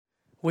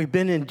We've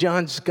been in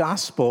John's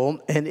Gospel,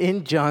 and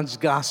in John's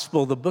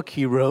Gospel, the book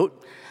he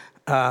wrote,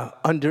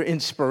 under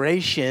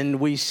inspiration,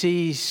 we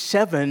see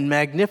 7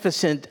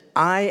 magnificent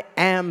I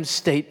am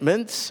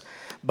statements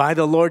by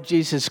the Lord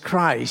Jesus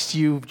Christ.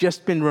 You've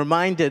just been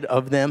reminded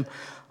of them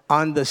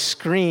on the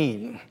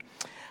screen.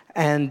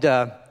 And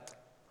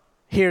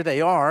here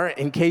they are,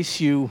 in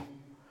case you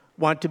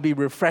want to be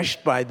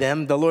refreshed by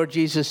them. The Lord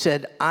Jesus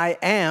said, I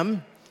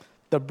am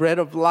the bread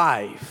of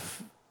life.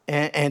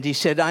 And he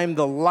said, I am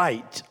the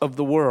light of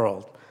the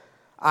world.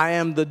 I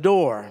am the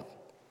door.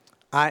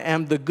 I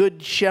am the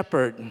good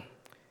shepherd.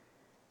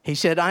 He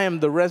said, I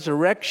am the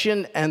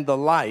resurrection and the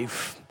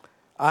life.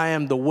 I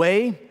am the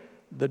way,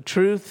 the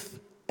truth,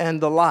 and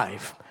the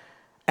life.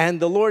 And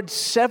the Lord's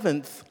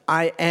 7th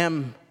I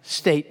am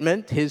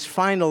statement, his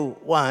final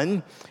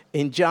one,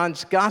 in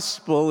John's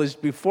Gospel is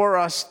before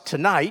us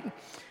tonight.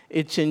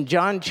 It's in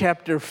John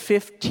chapter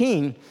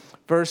 15,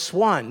 verse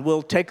 1.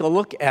 We'll take a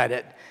look at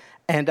it.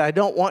 And I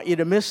don't want you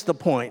to miss the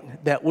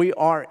point that we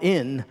are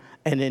in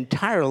an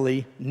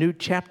entirely new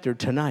chapter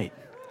tonight.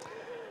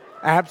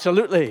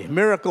 Absolutely.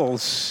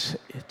 Miracles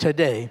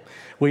today.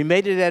 We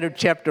made it out of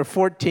chapter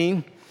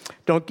 14.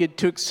 Don't get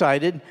too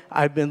excited.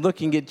 I've been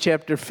looking at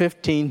chapter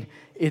 15.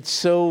 It's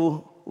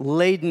so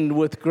laden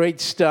with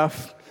great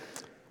stuff.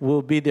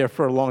 We'll be there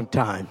for a long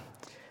time.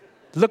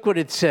 Look what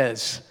it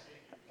says.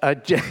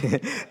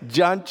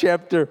 John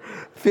chapter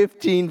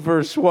 15,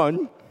 verse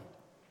 1.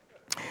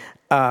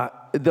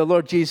 The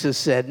Lord Jesus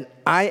said,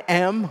 I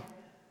am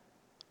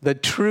the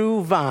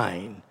true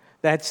vine.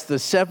 That's the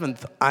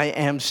 7th I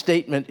am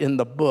statement in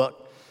the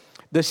book.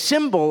 The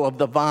symbol of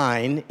the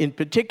vine, in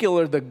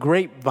particular the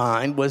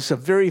grapevine, was a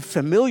very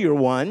familiar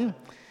one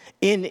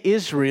in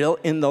Israel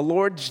in the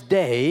Lord's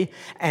day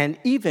and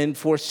even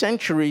for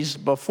centuries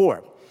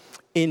before.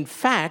 In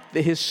fact,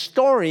 the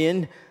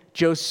historian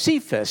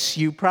Josephus,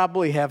 you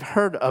probably have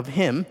heard of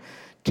him,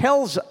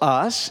 tells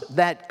us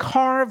that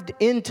carved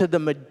into the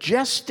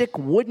majestic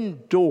wooden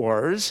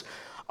doors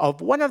of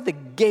one of the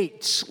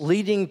gates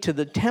leading to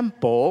the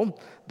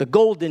temple, the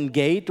Golden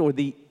Gate or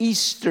the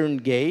Eastern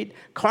Gate,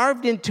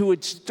 carved into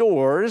its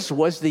doors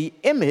was the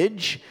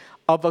image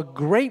of a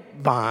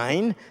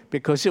grapevine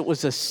because it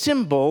was a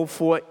symbol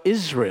for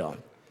Israel.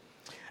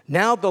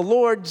 Now the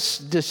Lord's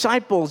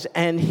disciples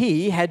and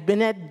he had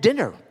been at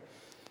dinner.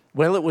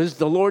 Well, it was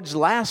the Lord's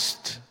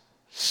Last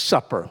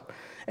Supper.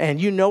 And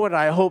you know it,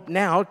 I hope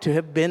now, to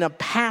have been a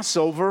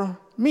Passover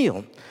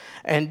meal.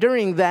 And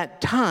during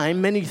that time,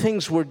 many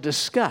things were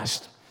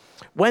discussed.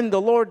 When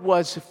the Lord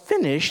was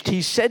finished,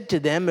 he said to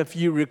them, if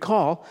you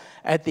recall,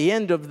 at the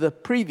end of the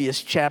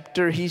previous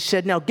chapter, he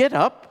said, now get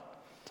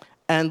up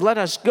and let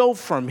us go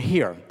from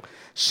here.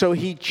 So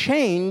he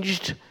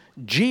changed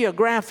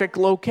geographic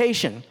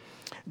location.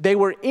 They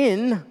were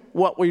in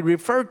what we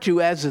refer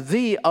to as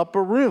the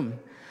upper room.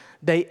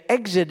 They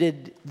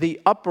exited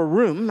the upper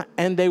room,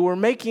 and they were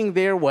making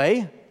their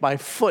way, by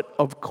foot,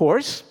 of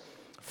course,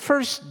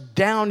 first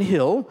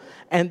downhill,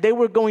 and they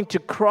were going to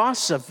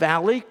cross a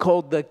valley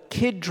called the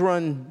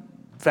Kidron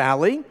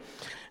Valley,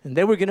 and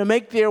they were going to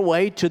make their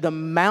way to the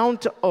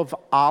Mount of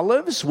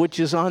Olives, which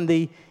is on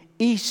the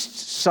east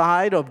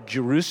side of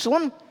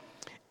Jerusalem,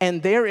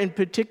 and there in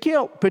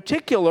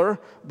particular,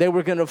 they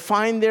were going to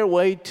find their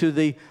way to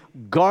the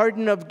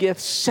Garden of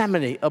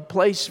Gethsemane, a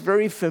place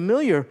very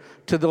familiar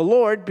to the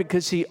Lord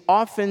because he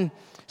often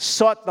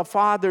sought the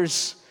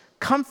Father's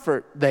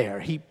comfort there.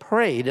 He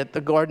prayed at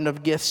the Garden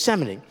of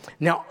Gethsemane.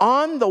 Now,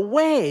 on the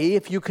way,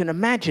 if you can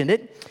imagine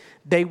it,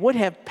 they would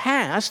have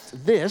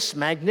passed this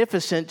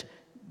magnificent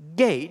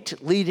gate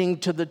leading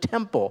to the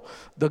temple,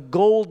 the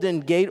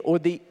Golden Gate or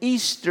the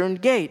Eastern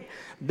Gate.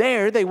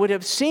 There, they would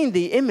have seen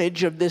the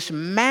image of this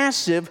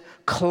massive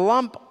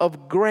clump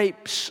of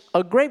grapes,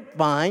 a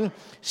grapevine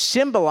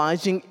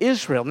symbolizing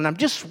Israel. And I'm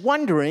just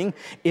wondering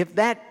if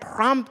that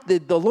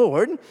prompted the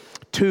Lord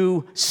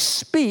to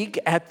speak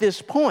at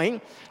this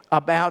point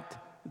about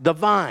the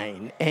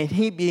vine, and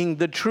he being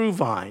the true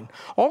vine.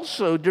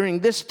 Also, during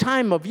this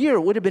time of year,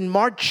 it would have been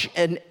March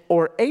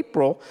or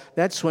April,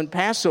 that's when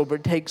Passover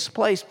takes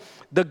place,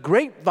 the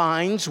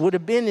grapevines would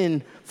have been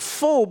in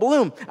full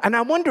bloom. And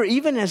I wonder,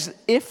 even as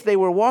if they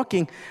were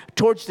walking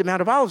towards the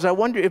Mount of Olives, I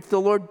wonder if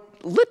the Lord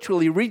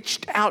literally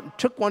reached out and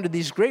took one of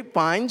these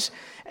grapevines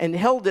and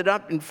held it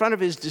up in front of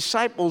his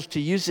disciples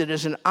to use it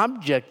as an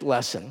object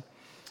lesson.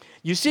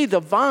 You see, the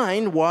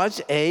vine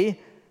was a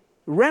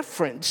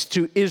reference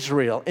to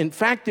Israel. In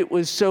fact, it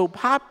was so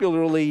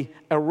popularly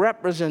a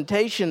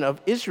representation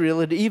of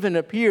Israel, it even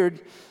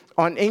appeared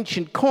on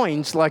ancient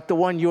coins like the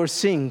one you're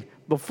seeing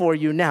before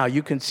you now.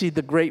 You can see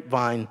the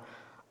grapevine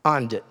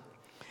on it.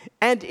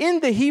 And in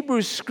the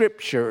Hebrew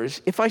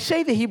Scriptures, if I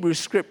say the Hebrew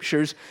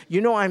Scriptures,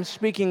 you know I'm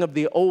speaking of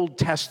the Old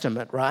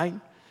Testament, right?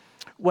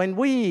 When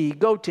we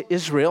go to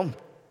Israel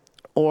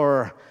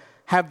or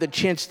have the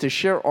chance to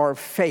share our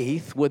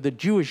faith with a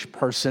Jewish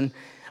person,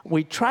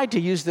 we try to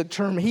use the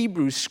term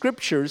Hebrew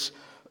Scriptures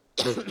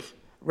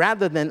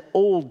rather than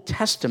Old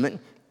Testament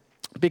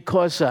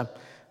because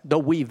though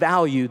we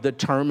value the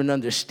term and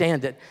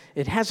understand it,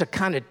 it has a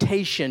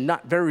connotation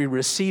not very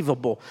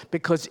receivable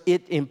because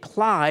it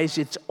implies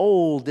it's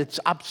old, it's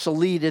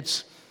obsolete,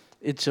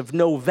 it's of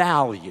no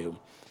value.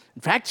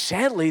 In fact,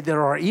 sadly,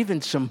 there are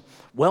even some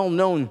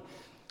well-known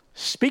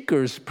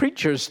speakers,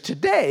 preachers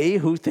today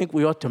who think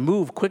we ought to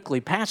move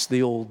quickly past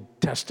the Old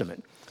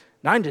Testament.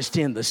 And I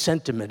understand the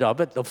sentiment of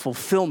it, the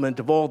fulfillment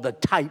of all the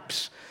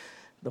types,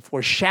 the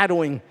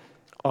foreshadowing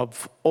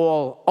of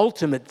all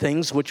ultimate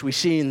things which we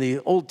see in the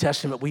Old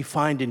Testament, we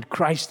find in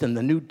Christ in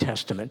the New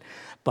Testament.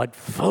 But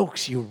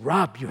folks, you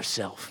rob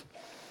yourself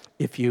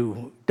if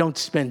you don't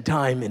spend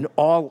time in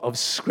all of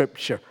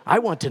Scripture. I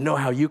want to know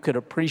how you could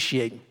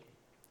appreciate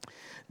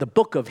the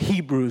book of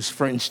Hebrews,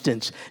 for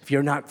instance, if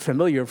you're not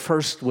familiar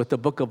first with the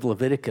book of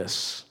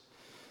Leviticus.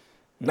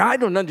 Now, I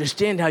don't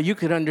understand how you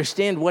could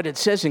understand what it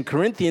says in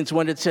Corinthians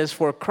when it says,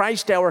 "For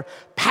Christ our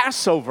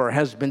Passover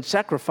has been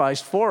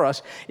sacrificed for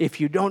us," if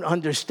you don't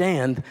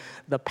understand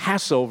the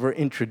Passover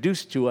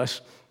introduced to us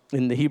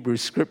in the Hebrew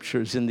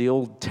Scriptures in the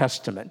Old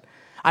Testament.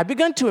 I've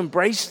begun to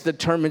embrace the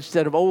term,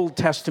 instead of Old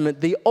Testament,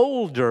 the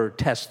Older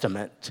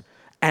Testament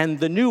and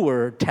the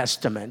Newer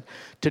Testament,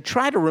 to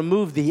try to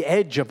remove the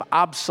edge of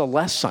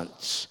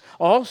obsolescence.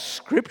 All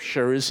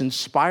Scripture is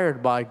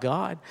inspired by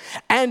God.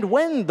 And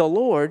when the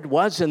Lord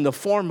was in the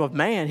form of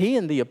man, he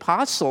and the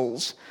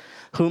apostles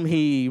whom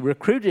he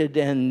recruited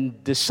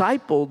and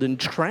discipled and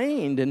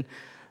trained, and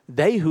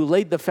they who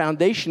laid the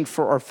foundation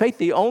for our faith,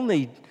 the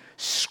only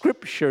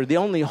Scripture, the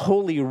only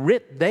holy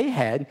writ they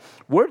had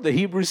were the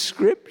Hebrew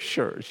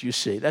Scriptures, you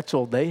see. That's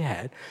all they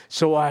had.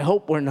 So I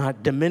hope we're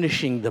not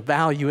diminishing the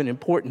value and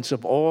importance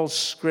of all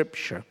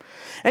Scripture.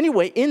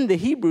 Anyway, in the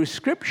Hebrew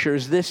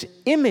Scriptures, this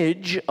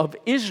image of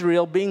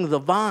Israel being the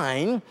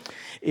vine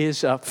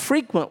is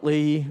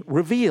frequently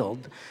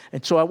revealed.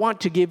 And so I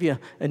want to give you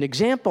an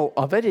example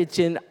of it. It's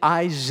in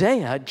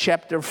Isaiah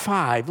chapter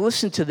 5.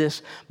 Listen to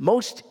this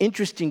most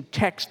interesting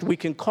text. We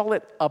can call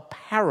it a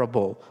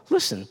parable.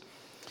 Listen.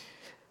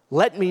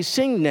 "Let me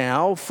sing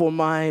now for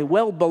my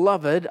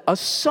well-beloved a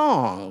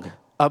song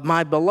of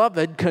my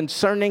beloved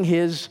concerning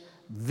his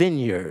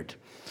vineyard.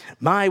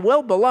 My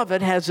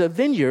well-beloved has a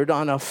vineyard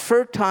on a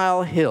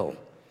fertile hill,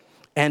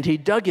 and he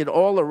dug it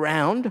all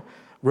around,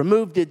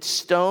 removed its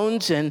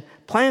stones, and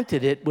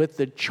planted it with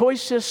the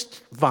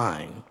choicest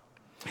vine.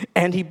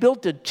 And he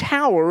built a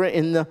tower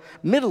in the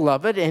middle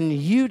of it and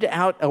hewed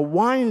out a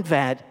wine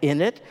vat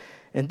in it,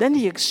 and then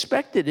he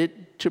expected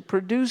it to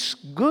produce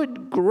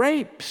good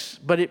grapes,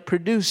 but it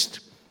produced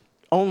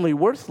only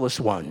worthless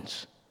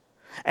ones.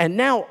 And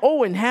now,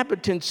 O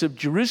inhabitants of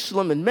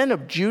Jerusalem and men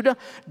of Judah,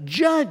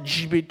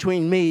 judge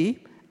between me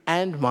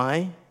and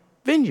my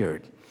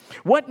vineyard.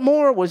 What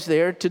more was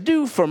there to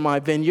do for my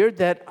vineyard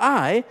that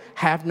I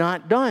have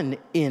not done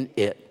in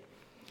it?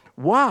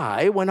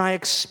 Why, when I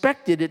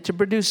expected it to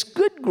produce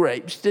good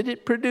grapes, did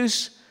it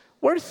produce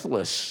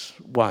worthless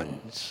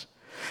ones?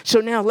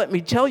 So now let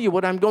me tell you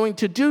what I'm going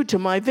to do to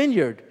my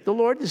vineyard." The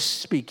Lord is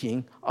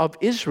speaking of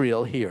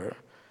Israel here.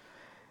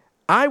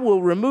 "I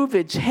will remove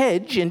its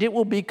hedge, and it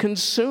will be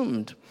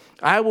consumed.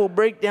 I will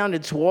break down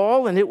its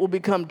wall, and it will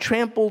become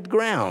trampled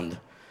ground.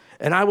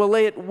 And I will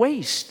lay it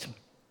waste.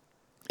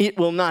 It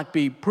will not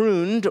be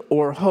pruned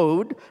or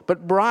hoed,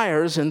 but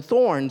briars and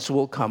thorns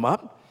will come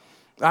up.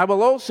 I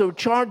will also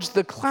charge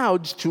the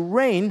clouds to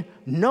rain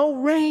no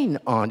rain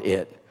on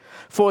it.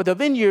 For the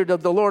vineyard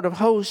of the Lord of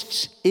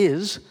hosts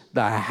is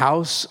the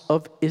house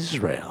of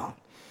Israel."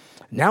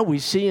 Now we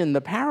see in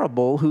the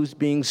parable who's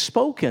being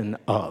spoken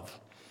of.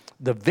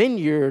 The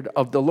vineyard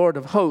of the Lord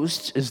of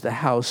hosts is the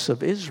house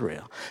of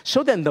Israel.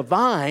 So then the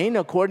vine,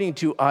 according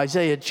to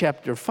Isaiah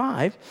chapter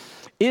 5,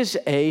 is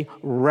a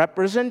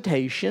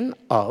representation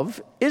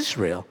of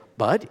Israel.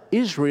 But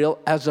Israel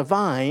as a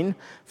vine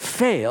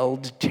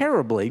failed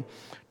terribly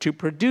to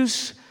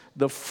produce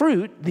the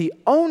fruit the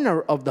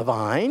owner of the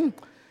vine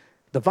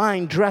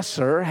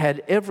dresser,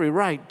 had every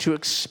right to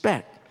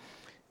expect.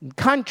 In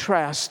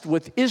contrast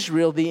with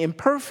Israel, the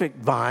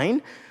imperfect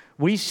vine,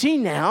 we see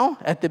now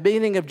at the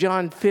beginning of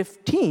John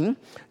 15,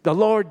 the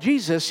Lord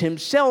Jesus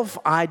himself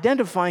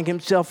identifying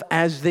himself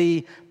as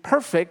the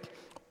perfect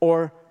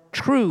or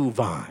true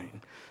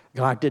vine.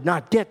 God did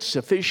not get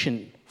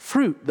sufficient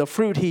fruit, the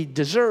fruit he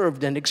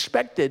deserved and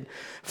expected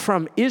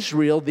from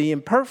Israel, the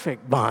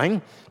imperfect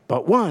vine,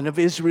 but one of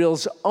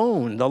Israel's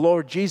own, the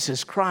Lord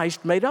Jesus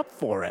Christ, made up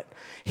for it.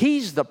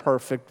 He's the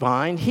perfect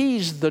vine.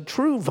 He's the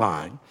true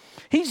vine.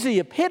 He's the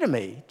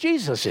epitome,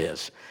 Jesus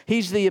is.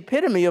 He's the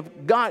epitome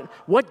of God,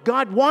 what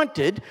God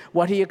wanted,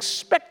 what he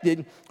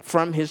expected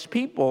from his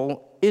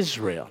people,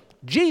 Israel.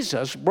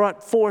 Jesus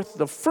brought forth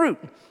the fruit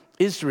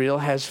Israel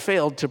has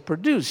failed to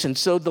produce. And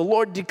so the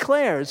Lord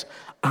declares,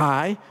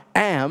 I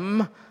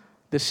am,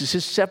 this is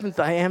his seventh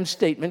I am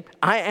statement,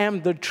 I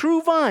am the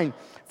true vine.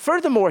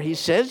 Furthermore, he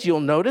says, you'll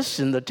notice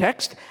in the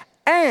text,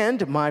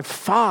 and my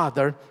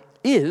Father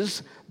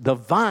is the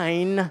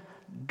vine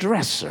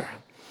dresser.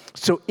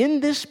 So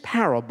in this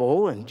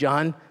parable in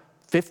John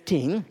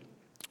 15,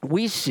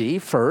 we see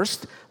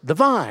first the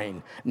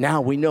vine.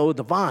 Now we know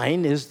the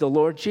vine is the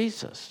Lord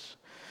Jesus.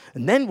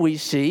 And then we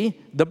see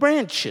the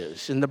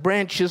branches, and the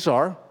branches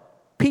are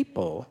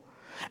people.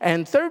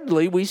 And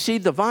thirdly, we see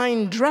the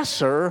vine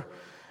dresser,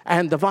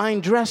 and the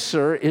vine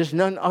dresser is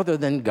none other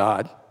than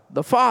God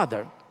the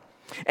Father.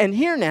 And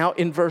here now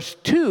in verse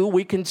 2,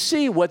 we can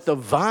see what the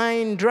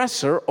vine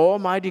dresser,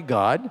 Almighty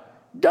God,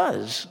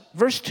 does.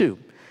 Verse 2,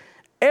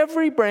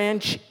 every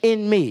branch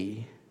in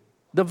me,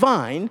 the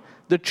vine,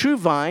 the true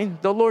vine,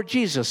 the Lord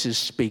Jesus is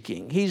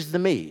speaking. He's the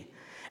me.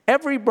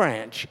 Every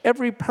branch,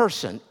 every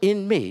person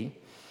in me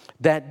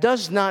that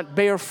does not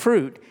bear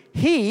fruit,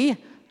 he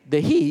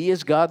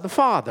is God the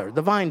Father,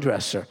 the vine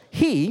dresser.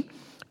 He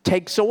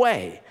takes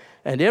away.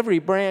 And every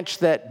branch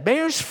that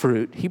bears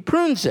fruit, he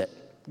prunes it.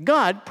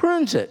 God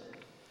prunes it,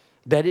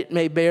 that it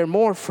may bear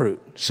more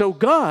fruit. So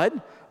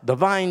God, the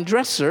vine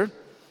dresser,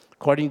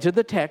 according to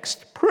the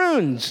text,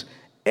 prunes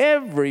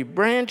every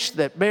branch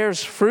that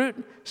bears fruit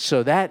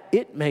so that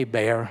it may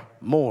bear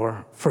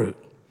more fruit.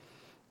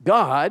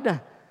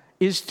 God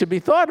is to be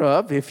thought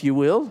of, if you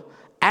will,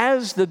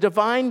 as the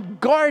divine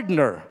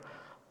gardener.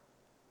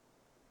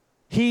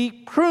 He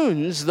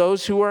prunes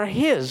those who are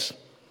his.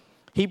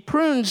 He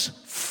prunes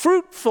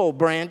fruitful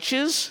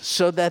branches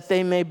so that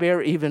they may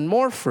bear even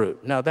more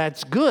fruit. Now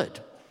that's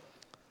good.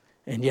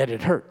 And yet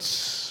it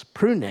hurts.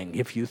 Pruning,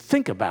 if you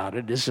think about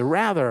it, is a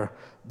rather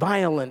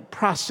violent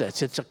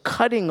process. It's a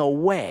cutting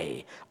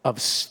away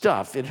of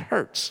stuff. It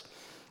hurts.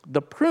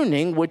 The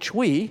pruning which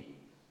we,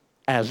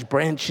 as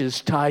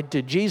branches tied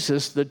to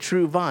Jesus, the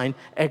true vine,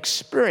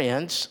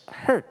 experience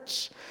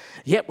hurts.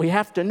 Yet we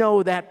have to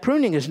know that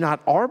pruning is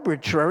not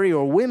arbitrary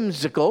or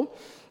whimsical.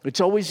 It's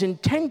always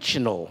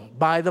intentional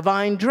by the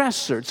vine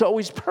dresser. It's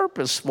always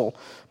purposeful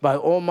by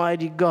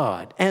Almighty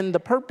God. And the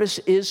purpose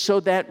is so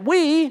that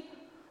we,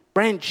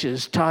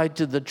 branches tied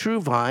to the true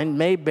vine,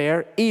 may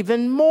bear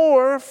even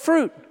more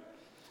fruit.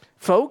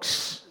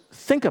 Folks,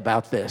 think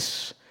about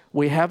this.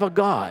 We have a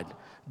God,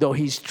 though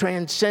he's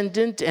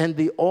transcendent and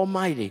the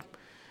Almighty.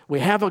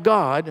 We have a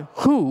God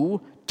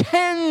who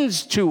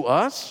tends to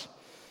us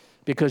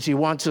because he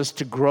wants us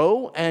to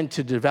grow and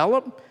to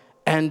develop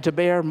and to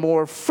bear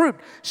more fruit.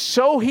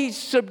 So he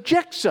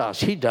subjects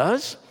us, he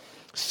does,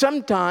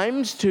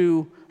 sometimes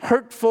to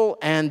hurtful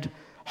and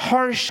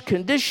harsh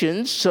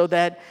conditions so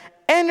that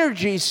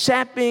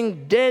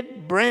energy-sapping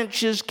dead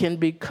branches can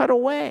be cut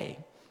away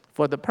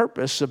for the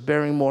purpose of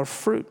bearing more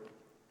fruit.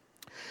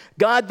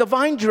 God, the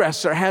vine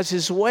dresser, has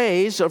his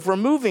ways of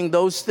removing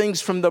those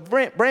things from the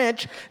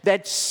branch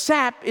that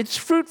sap its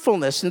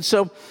fruitfulness. And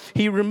so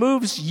he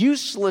removes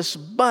useless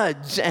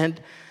buds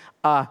and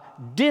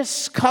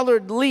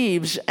discolored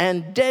leaves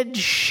and dead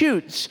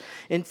shoots.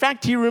 In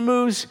fact, he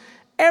removes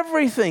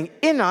everything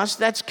in us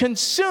that's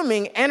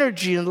consuming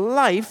energy and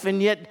life,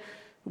 and yet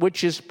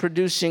which is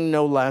producing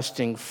no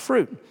lasting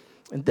fruit.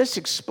 And this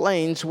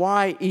explains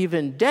why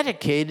even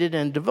dedicated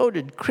and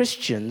devoted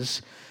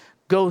Christians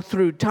go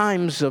through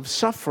times of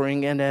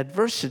suffering and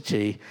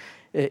adversity.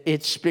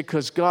 It's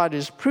because God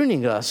is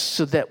pruning us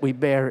so that we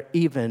bear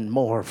even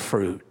more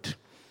fruit.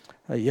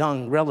 A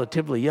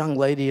relatively young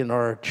lady in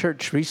our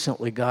church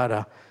recently got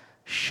a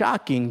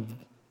shocking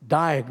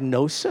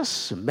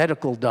diagnosis, a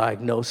medical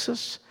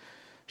diagnosis.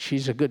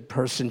 She's a good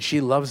person. She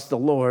loves the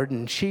Lord.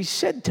 And she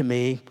said to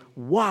me,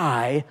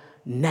 "Why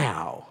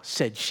now?"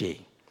 said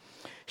she.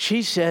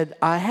 She said,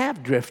 "I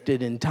have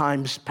drifted in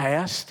times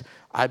past.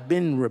 I've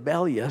been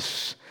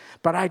rebellious.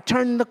 But I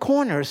turned the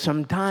corner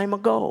some time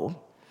ago.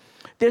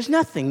 There's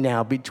nothing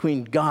now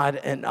between God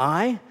and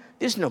I.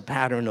 There's no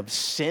pattern of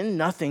sin,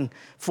 nothing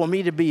for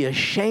me to be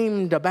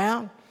ashamed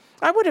about.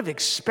 I would have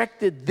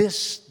expected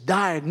this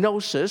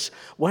diagnosis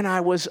when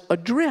I was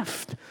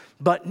adrift.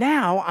 But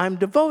now I'm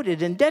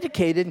devoted and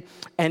dedicated,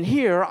 and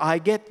here I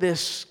get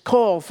this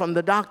call from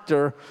the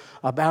doctor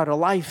about a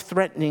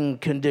life-threatening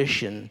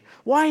condition.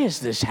 Why is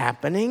this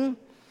happening?"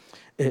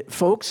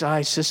 Folks,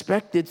 I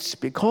suspect it's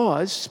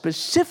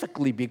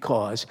specifically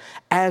because,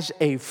 as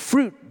a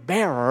fruit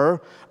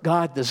bearer,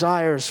 God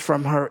desires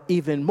from her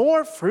even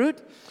more fruit,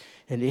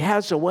 and he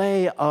has a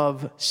way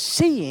of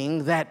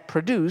seeing that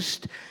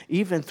produced,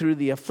 even through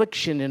the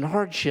affliction and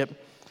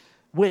hardship,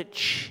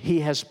 which he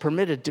has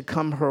permitted to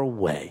come her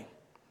way.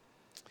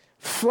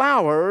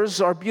 Flowers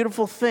are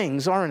beautiful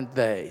things, aren't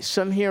they?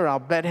 Some here, I'll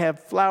bet,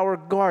 have flower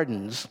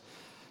gardens.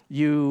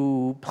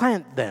 You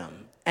plant them,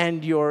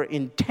 and your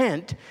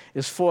intent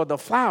is for the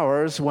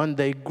flowers, when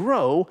they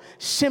grow,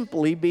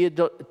 simply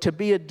to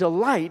be a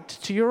delight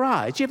to your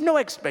eyes. You have no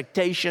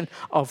expectation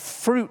of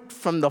fruit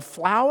from the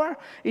flower.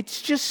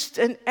 It's just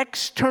an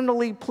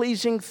externally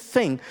pleasing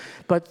thing.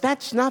 But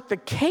that's not the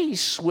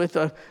case with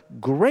a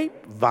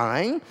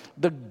grapevine.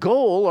 The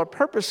goal or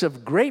purpose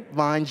of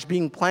grapevines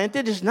being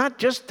planted is not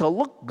just to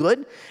look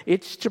good,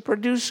 it's to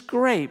produce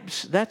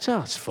grapes. That's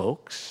us,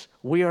 folks.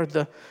 We are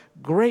the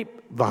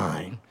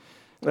grapevine.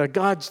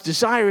 God's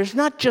desire is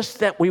not just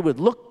that we would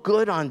look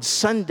good on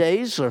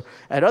Sundays or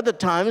at other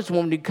times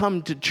when we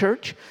come to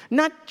church,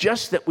 not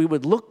just that we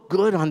would look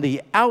good on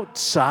the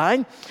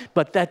outside,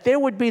 but that there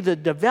would be the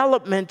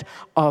development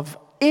of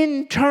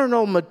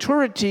internal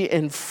maturity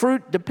and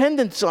fruit,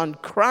 dependence on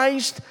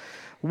Christ,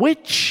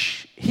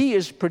 which he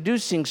is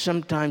producing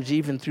sometimes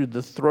even through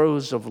the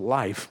throes of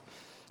life.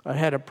 I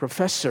had a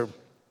professor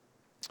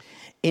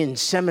in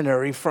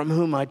seminary from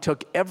whom I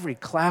took every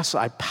class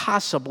I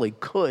possibly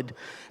could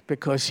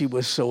because he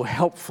was so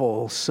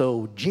helpful,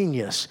 so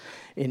genius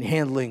in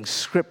handling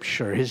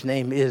Scripture. His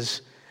name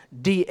is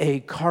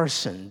D.A.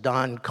 Carson,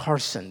 Don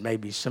Carson.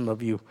 Maybe some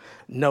of you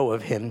know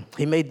of him.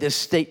 He made this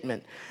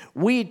statement: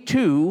 We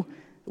too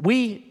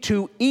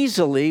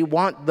easily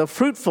want the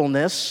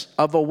fruitfulness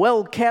of a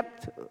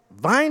well-kept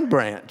vine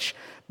branch,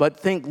 but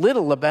think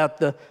little about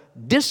the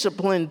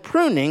disciplined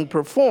pruning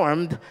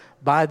performed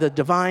by the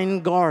divine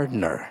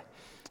gardener.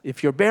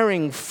 If you're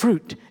bearing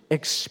fruit,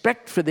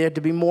 expect for there to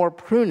be more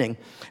pruning.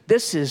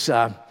 This is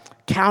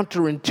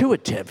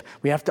counterintuitive.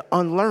 We have to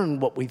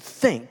unlearn what we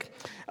think.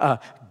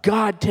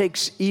 God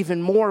takes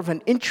even more of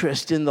an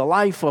interest in the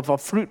life of a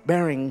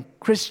fruit-bearing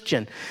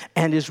Christian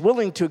and is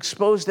willing to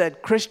expose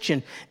that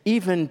Christian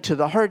even to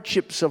the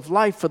hardships of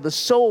life for the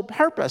sole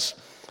purpose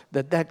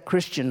that that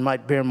Christian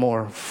might bear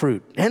more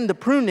fruit. And the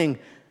pruning,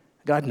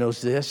 God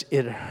knows this,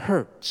 it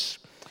hurts.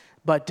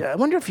 But I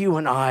wonder if you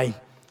and I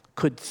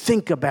could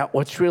think about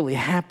what's really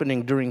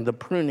happening during the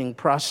pruning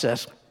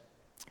process.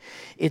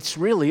 It's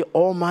really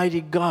Almighty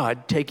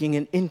God taking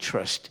an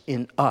interest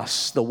in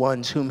us, the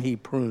ones whom he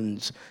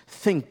prunes.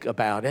 Think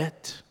about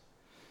it.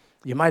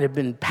 You might have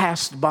been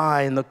passed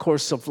by in the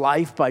course of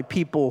life by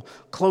people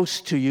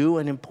close to you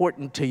and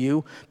important to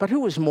you, but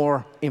who is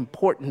more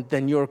important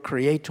than your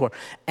Creator?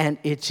 And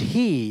it's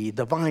he,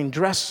 the vine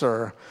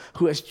dresser,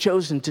 who has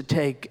chosen to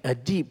take a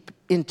deep,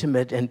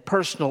 intimate, and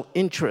personal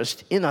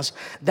interest in us.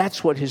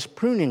 That's what his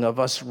pruning of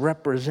us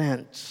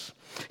represents.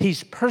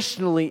 He's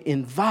personally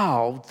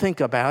involved,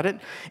 think about it,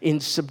 in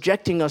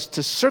subjecting us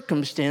to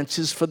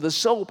circumstances for the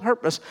sole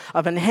purpose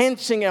of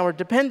enhancing our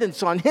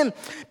dependence on him,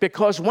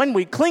 because when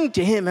we cling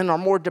to him and are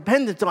more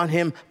dependent on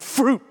him,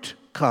 fruit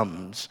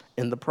comes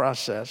in the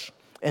process.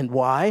 And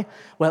why?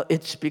 Well,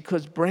 it's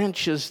because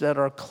branches that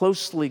are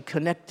closely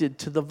connected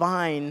to the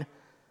vine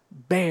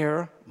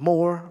bear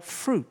more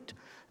fruit.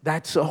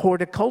 That's a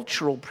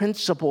horticultural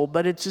principle,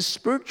 but it's a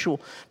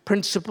spiritual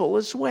principle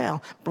as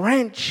well.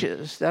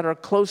 Branches that are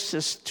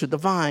closest to the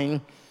vine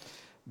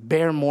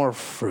bear more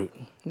fruit.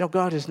 No,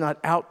 God is not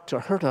out to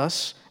hurt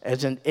us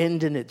as an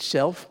end in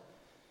itself.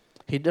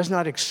 He does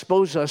not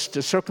expose us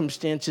to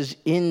circumstances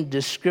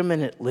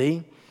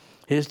indiscriminately.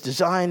 His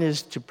design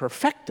is to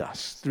perfect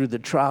us through the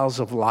trials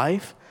of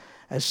life.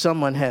 As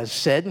someone has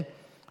said,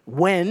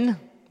 when,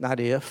 not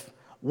if,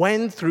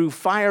 when through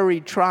fiery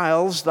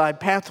trials thy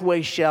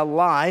pathway shall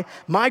lie,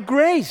 my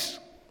grace,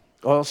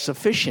 all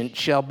sufficient,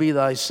 shall be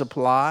thy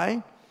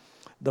supply.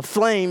 The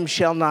flame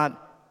shall not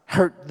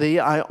hurt thee,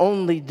 I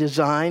only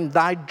design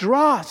thy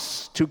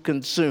dross to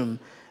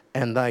consume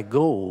and thy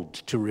gold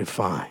to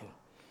refine.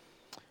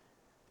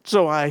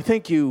 So I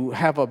think you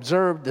have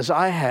observed, as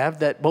I have,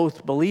 that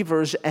both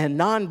believers and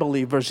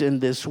non-believers in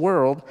this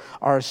world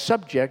are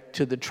subject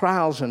to the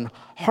trials and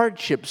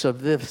hardships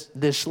of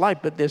this life,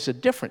 but there's a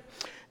difference.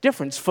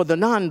 For the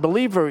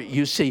non-believer,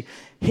 you see,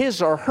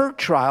 his or her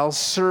trials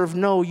serve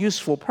no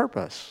useful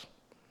purpose.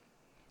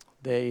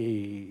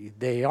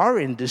 They are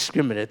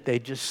indiscriminate. They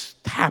just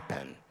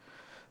happen.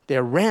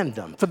 They're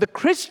random. For the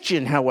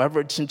Christian, however,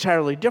 it's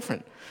entirely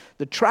different.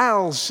 The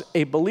trials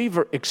a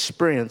believer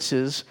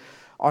experiences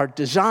are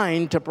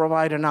designed to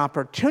provide an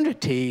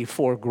opportunity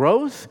for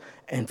growth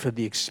and for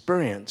the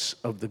experience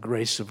of the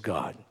grace of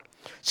God.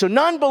 So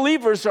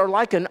non-believers are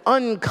like an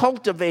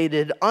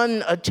uncultivated,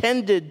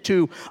 unattended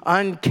to,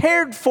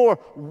 uncared for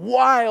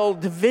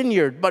wild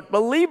vineyard. But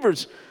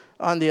believers,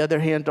 on the other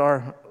hand,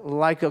 are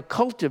like a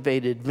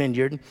cultivated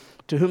vineyard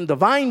to whom the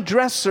vine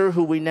dresser,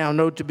 who we now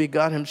know to be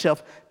God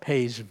himself,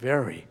 pays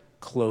very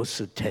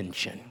close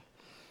attention.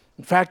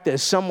 In fact,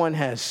 as someone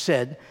has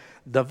said,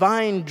 the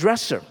vine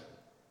dresser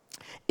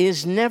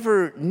is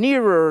never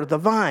nearer the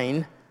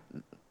vine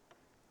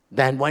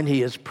than when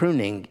he is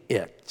pruning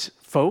it.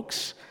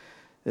 Folks,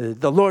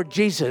 the Lord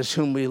Jesus,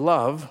 whom we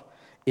love,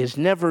 is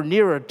never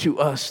nearer to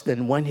us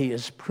than when he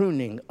is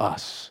pruning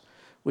us.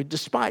 We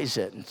despise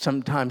it and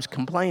sometimes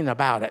complain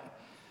about it,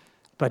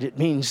 but it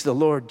means the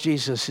Lord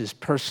Jesus is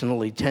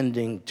personally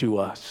tending to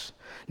us.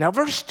 Now,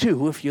 verse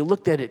 2, if you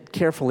looked at it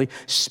carefully,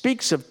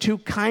 speaks of two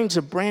kinds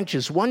of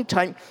branches. One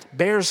type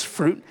bears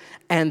fruit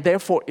and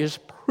therefore is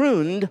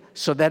pruned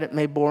so that it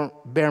may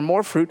bear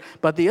more fruit,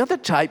 but the other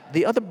type,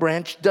 the other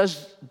branch,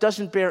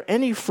 doesn't bear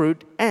any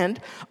fruit,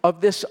 and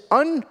of this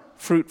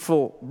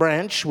unfruitful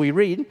branch, we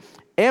read,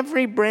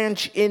 every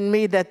branch in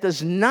me that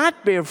does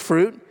not bear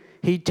fruit,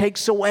 he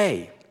takes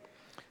away.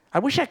 I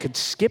wish I could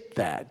skip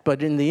that,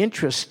 but in the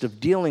interest of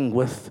dealing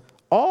with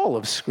all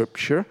of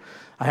Scripture,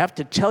 I have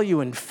to tell you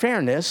in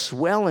fairness,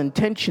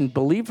 well-intentioned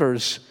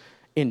believers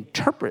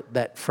interpret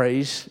that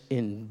phrase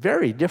in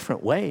very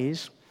different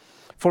ways.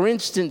 For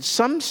instance,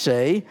 some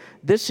say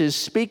this is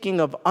speaking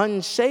of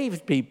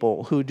unsaved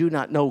people who do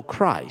not know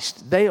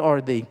Christ. They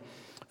are the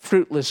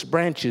fruitless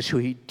branches who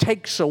he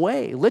takes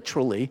away,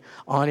 literally,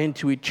 on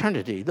into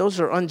eternity. Those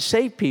are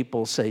unsaved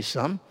people, say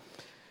some,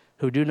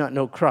 who do not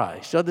know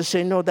Christ. Others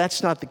say, no,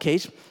 that's not the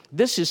case.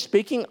 This is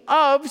speaking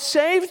of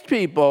saved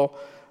people,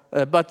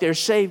 but they're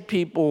saved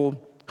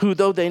people who,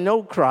 though they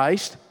know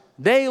Christ,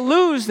 they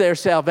lose their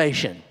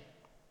salvation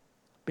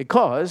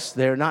because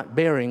they're not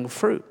bearing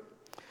fruit.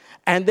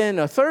 And then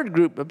a third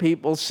group of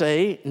people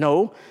say,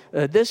 no,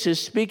 this is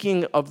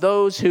speaking of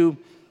those who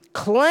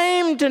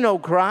claim to know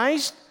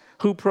Christ,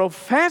 who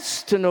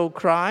profess to know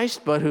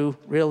Christ, but who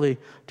really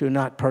do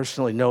not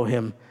personally know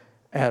him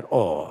at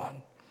all.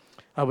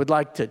 I would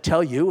like to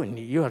tell you, and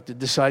you have to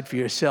decide for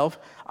yourself,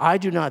 I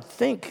do not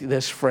think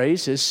this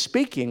phrase is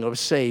speaking of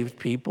saved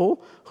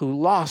people who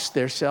lost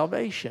their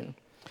salvation.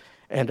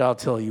 And I'll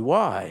tell you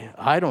why.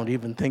 I don't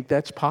even think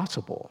that's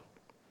possible.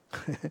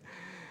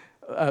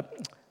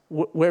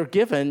 We're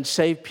given,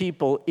 saved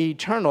people,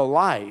 eternal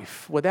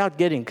life. Without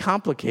getting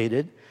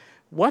complicated,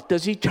 what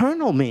does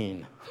eternal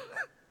mean?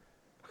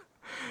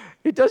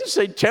 It doesn't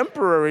say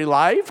temporary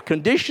life,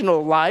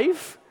 conditional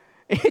life.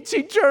 It's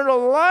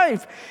eternal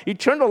life.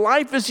 Eternal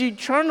life is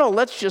eternal.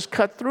 Let's just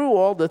cut through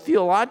all the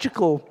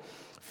theological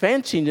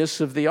fanciness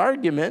of the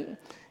argument.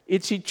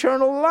 It's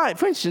eternal life.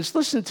 For instance,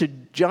 listen to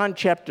John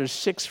chapter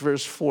 6,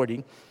 verse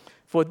 40.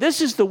 For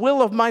this is the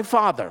will of my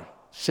Father,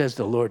 says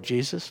the Lord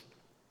Jesus,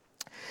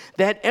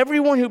 that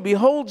everyone who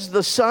beholds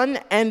the Son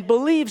and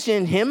believes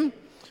in him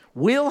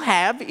will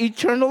have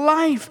eternal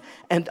life,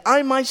 and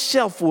I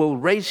myself will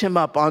raise him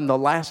up on the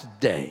last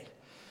day.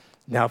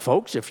 Now,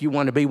 folks, if you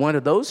want to be one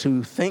of those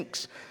who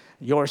thinks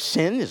your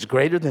sin is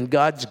greater than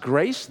God's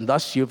grace, and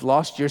thus you've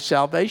lost your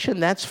salvation,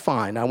 that's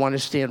fine. I want to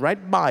stand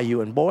right by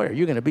you, and boy, are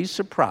you going to be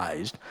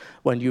surprised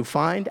when you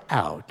find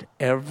out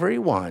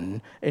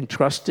everyone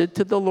entrusted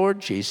to the Lord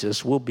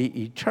Jesus will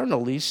be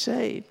eternally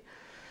saved.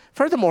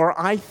 Furthermore,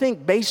 I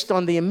think based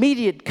on the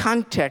immediate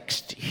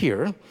context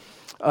here,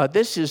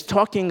 this is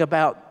talking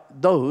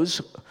about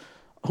those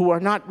who are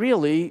not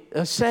really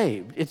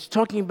saved. It's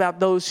talking about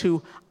those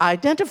who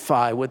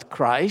identify with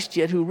Christ,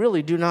 yet who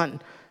really do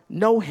not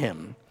know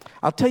him.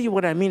 I'll tell you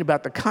what I mean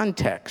about the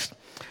context.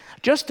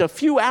 Just a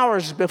few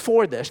hours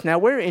before this, now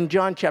we're in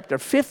John chapter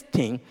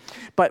 15,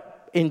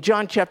 but in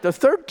John chapter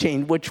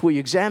 13, which we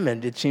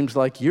examined, it seems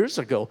like years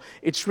ago,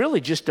 it's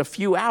really just a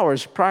few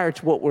hours prior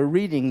to what we're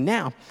reading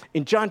now.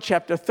 In John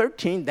chapter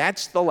 13,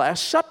 that's the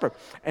Last Supper.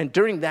 And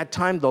during that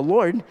time, the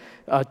Lord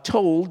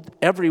told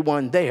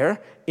everyone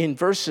there in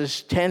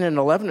verses 10 and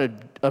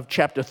 11 of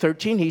chapter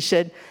 13, he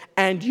said,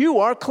 and you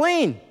are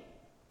clean,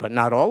 but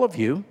not all of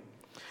you.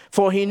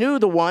 For he knew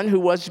the one who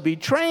was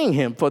betraying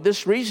him. For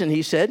this reason,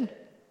 he said,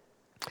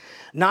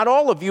 not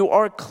all of you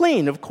are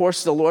clean. Of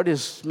course, the Lord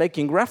is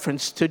making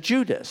reference to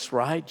Judas,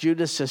 right?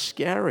 Judas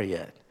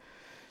Iscariot.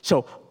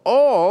 So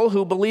all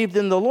who believed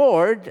in the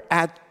Lord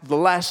at the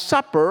Last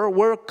Supper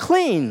were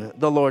clean,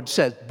 the Lord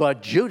said,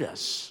 but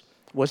Judas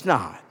was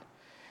not.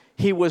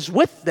 He was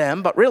with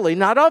them, but really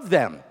not of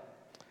them.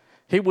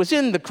 He was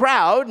in the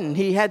crowd, and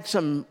he had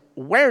some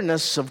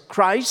awareness of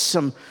Christ,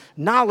 some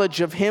knowledge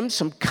of him,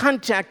 some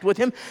contact with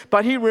him,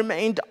 but he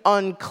remained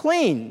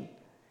unclean.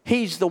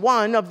 He's the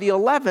one of the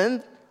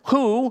 11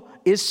 who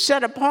is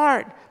set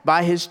apart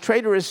by his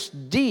traitorous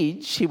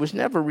deeds. He was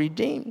never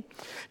redeemed.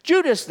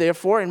 Judas,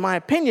 therefore, in my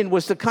opinion,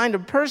 was the kind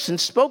of person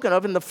spoken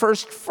of in the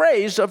first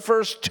phrase of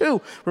verse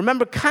 2.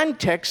 Remember,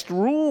 context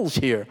rules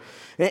here.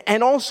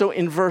 And also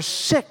in verse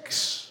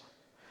 6.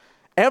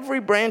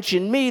 Every branch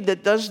in me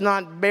that does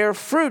not bear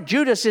fruit.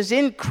 Judas is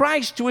in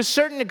Christ to a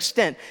certain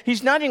extent.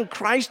 He's not in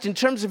Christ in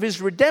terms of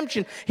his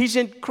redemption. He's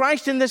in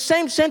Christ in the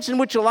same sense in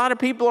which a lot of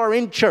people are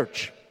in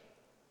church.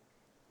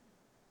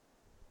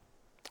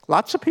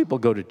 Lots of people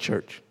go to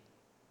church.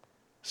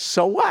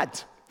 So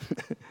what?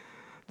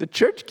 The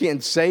church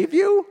can't save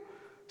you.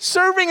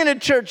 Serving in a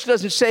church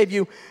doesn't save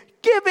you.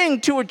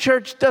 Giving to a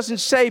church doesn't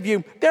save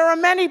you. There are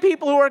many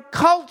people who are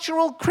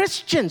cultural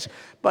Christians,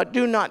 but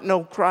do not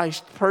know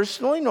Christ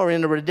personally nor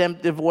in a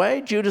redemptive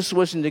way. Judas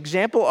was an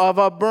example of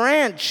a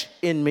branch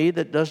in me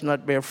that does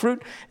not bear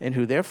fruit and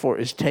who therefore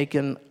is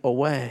taken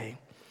away.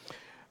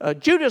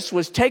 Judas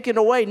was taken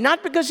away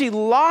not because he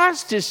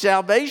lost his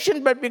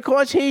salvation, but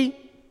because he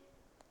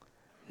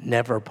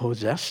never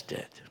possessed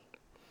it.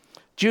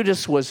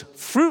 Judas was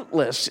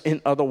fruitless, in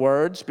other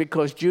words,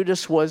 because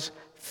Judas was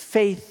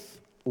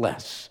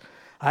faithless.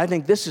 I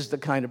think this is the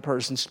kind of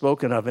person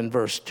spoken of in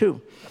verse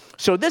 2.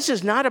 So this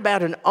is not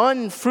about an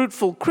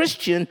unfruitful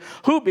Christian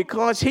who,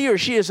 because he or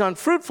she is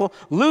unfruitful,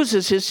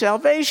 loses his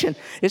salvation.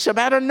 It's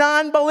about a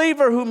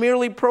non-believer who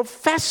merely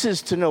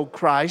professes to know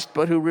Christ,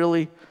 but who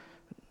really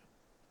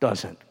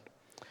doesn't.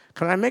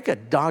 Can I make a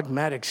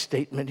dogmatic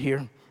statement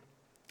here?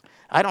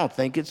 I don't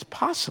think it's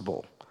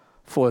possible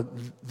for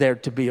there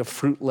to be a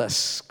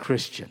fruitless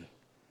Christian.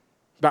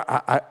 But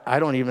I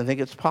don't even think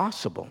it's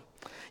possible.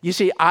 You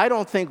see, I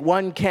don't think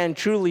one can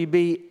truly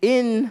be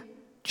in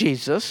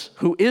Jesus,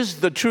 who is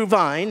the true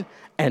vine,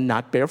 and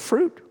not bear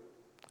fruit.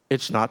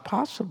 It's not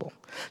possible.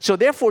 So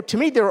therefore, to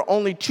me, there are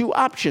only two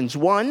options.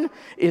 One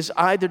is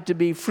either to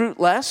be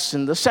fruitless,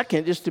 and the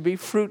second is to be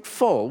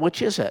fruitful.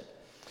 Which is it?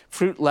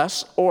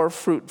 fruitless or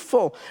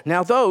fruitful.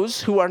 Now,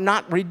 those who are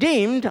not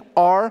redeemed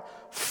are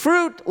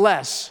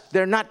fruitless.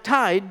 They're not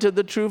tied to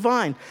the true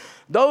vine.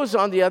 Those,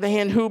 on the other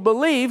hand, who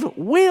believe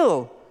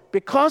will,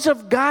 because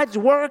of God's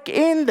work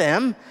in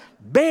them,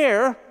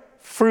 bear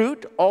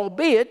fruit,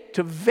 albeit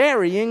to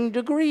varying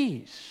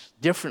degrees,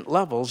 different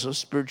levels of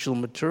spiritual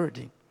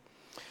maturity.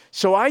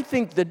 So I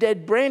think the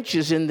dead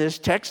branches in this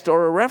text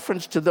are a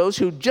reference to those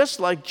who, just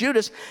like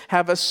Judas,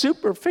 have a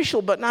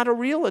superficial but not a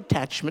real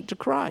attachment to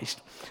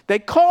Christ. They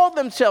call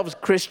themselves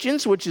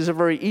Christians, which is a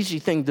very easy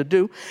thing to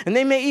do, and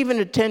they may even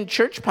attend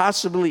church,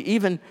 possibly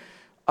even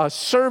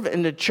serve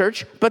in the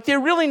church, but they're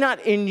really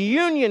not in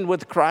union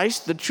with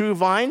Christ, the true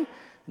vine,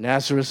 and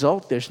as a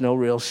result, there's no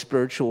real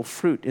spiritual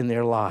fruit in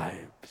their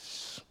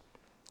lives.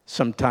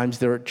 Sometimes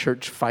there are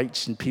church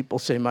fights and people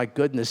say, my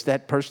goodness,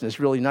 that person is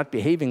really not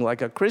behaving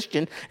like a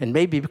Christian, and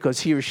maybe because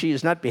he or she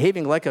is not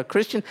behaving like a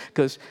Christian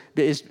because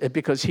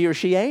he or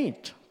she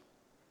ain't.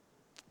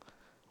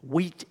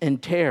 Wheat and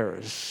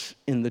tares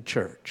in the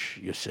church,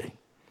 you see.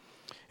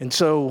 And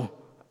so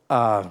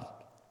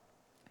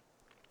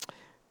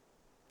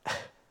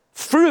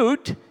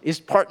fruit is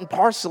part and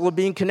parcel of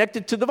being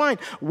connected to the vine.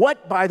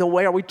 What, by the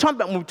way, are we talking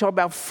about when we talk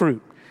about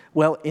fruit?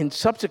 Well, in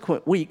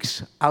subsequent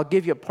weeks, I'll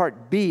give you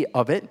part B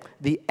of it,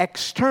 the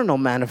external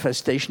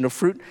manifestation of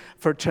fruit.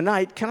 For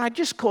tonight, can I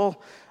just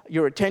call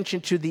your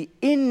attention to the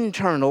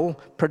internal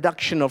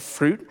production of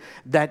fruit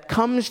that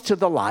comes to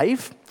the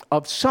life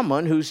of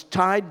someone who's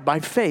tied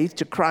by faith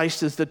to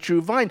Christ as the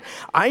true vine?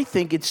 I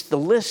think it's the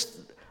list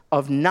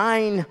of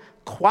 9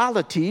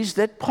 qualities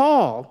that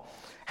Paul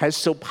has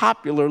so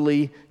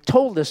popularly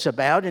told us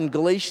about in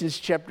Galatians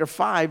chapter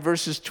 5,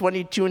 verses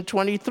 22 and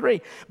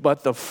 23.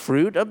 But the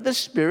fruit of the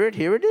Spirit,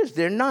 here it is.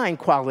 There are 9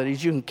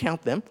 qualities. You can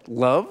count them.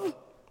 Love,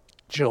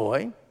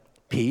 joy,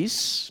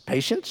 peace,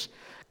 patience,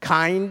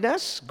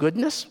 kindness,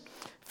 goodness,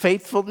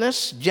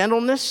 faithfulness,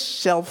 gentleness,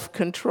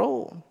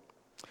 self-control.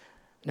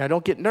 Now,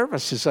 don't get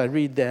nervous as I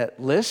read that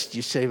list.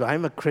 You say,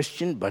 I'm a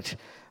Christian, but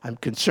I'm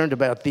concerned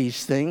about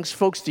these things.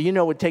 Folks, do you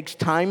know it takes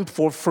time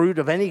for fruit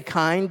of any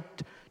kind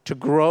to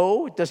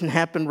grow? It doesn't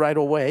happen right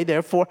away.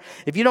 Therefore,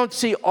 if you don't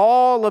see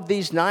all of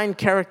these 9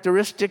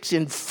 characteristics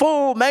in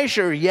full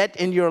measure yet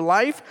in your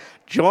life,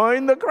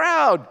 join the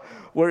crowd.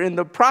 We're in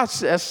the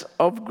process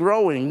of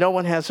growing. No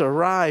one has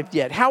arrived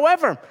yet.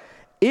 However,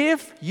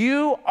 if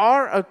you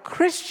are a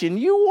Christian,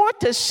 you want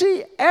to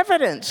see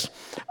evidence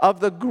of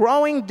the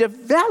growing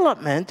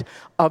development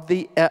of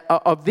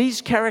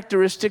these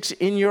characteristics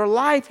in your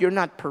life. You're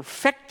not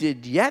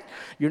perfected yet.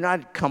 You're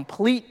not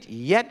complete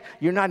yet.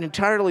 You're not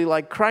entirely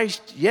like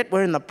Christ yet.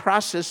 We're in the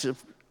process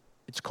of,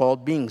 it's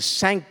called being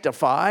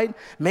sanctified,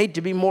 made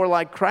to be more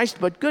like Christ.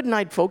 But good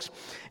night, folks.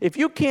 If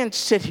you can't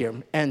sit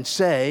here and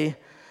say,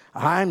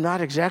 I'm not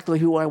exactly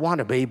who I want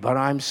to be, but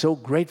I'm so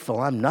grateful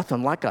I'm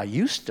nothing like I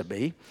used to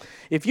be.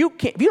 If you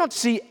don't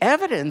see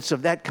evidence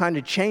of that kind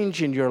of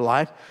change in your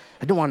life,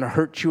 I don't want to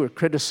hurt you or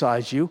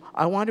criticize you.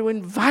 I want to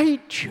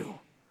invite you.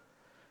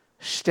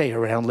 Stay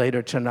around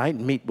later tonight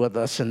and meet with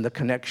us in the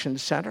Connection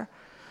Center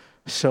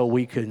so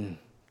we can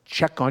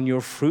check on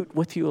your fruit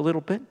with you a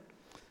little bit,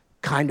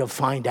 kind of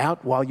find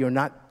out why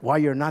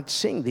you're not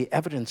seeing the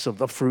evidence of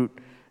the fruit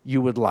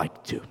you would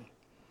like to.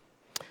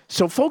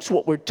 So, folks,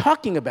 what we're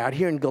talking about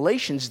here in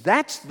Galatians,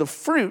 that's the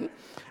fruit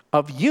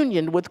of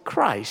union with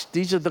Christ.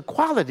 These are the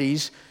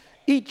qualities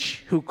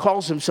each who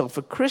calls himself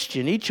a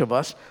Christian, each of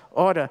us,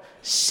 ought to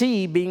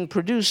see being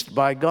produced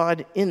by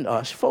God in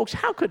us. Folks,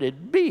 how could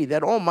it be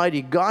that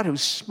Almighty God, who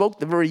spoke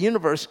the very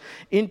universe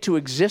into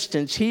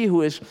existence, he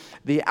who is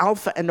the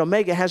Alpha and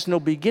Omega, has no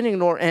beginning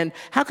nor end,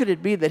 how could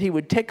it be that he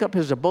would take up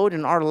his abode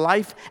in our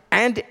life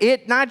and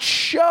it not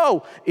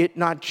show, it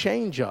not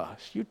change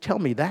us? You tell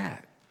me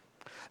that.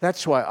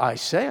 That's why I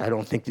say I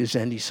don't think there's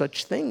any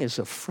such thing as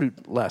a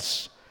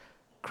fruitless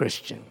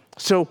Christian.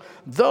 So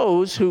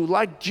those who,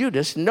 like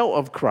Judas, know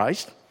of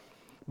Christ,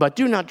 but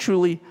do not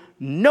truly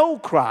know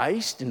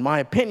Christ, in my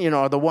opinion,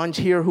 are the ones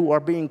here who are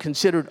being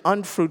considered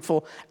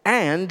unfruitful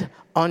and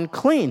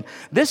unclean.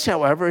 This,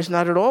 however, is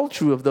not at all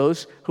true of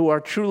those who are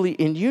truly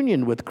in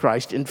union with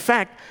Christ. In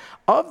fact,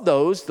 of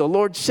those, the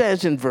Lord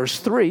says in verse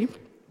 3,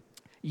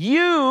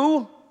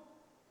 you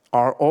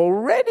are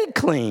already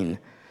clean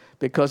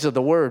because of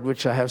the word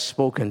which I have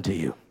spoken to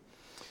you.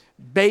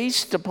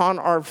 Based upon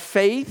our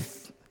faith,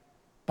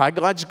 by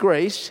God's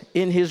grace,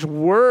 in his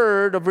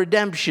word of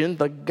redemption,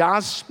 the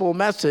gospel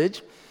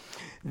message,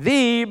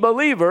 the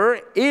believer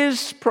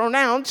is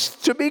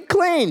pronounced to be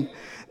clean.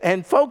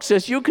 And folks,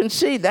 as you can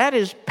see, that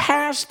is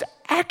past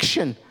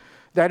action.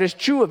 That is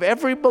true of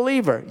every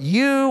believer.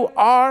 You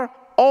are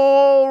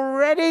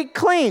already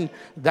clean.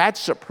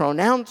 That's a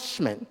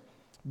pronouncement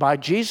by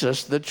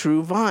Jesus, the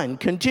true vine,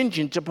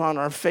 contingent upon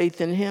our faith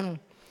in him.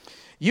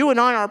 You and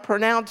I are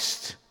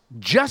pronounced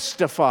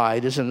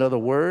justified is another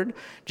word,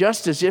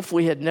 just as if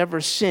we had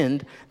never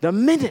sinned the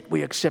minute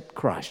we accept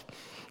Christ.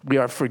 We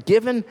are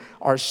forgiven,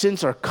 our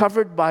sins are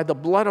covered by the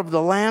blood of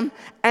the Lamb,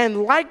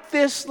 and like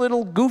this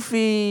little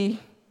goofy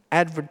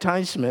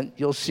advertisement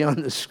you'll see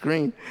on the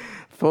screen,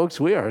 folks,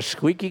 we are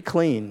squeaky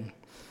clean.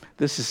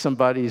 this is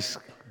somebody's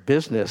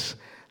business.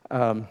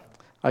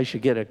 I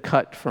should get a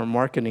cut for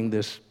marketing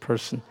this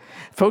person.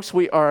 Folks,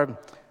 we are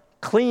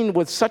clean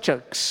with such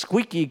a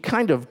squeaky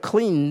kind of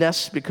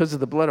cleanness because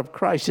of the blood of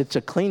Christ. It's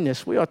a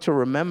cleanness we ought to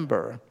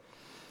remember.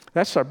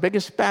 That's our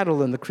biggest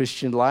battle in the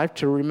Christian life,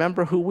 to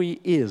remember who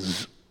we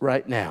is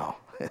right now.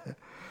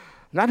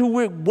 Not who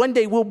we one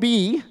day will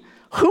be,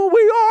 who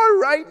we are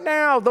right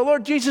now. The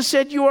Lord Jesus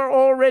said, you are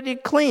already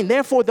clean.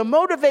 Therefore, the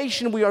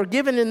motivation we are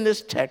given in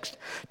this text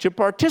to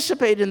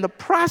participate in the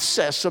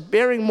process of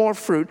bearing more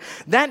fruit,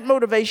 that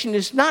motivation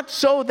is not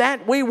so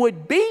that we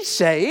would be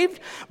saved,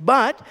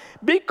 but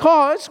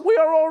because we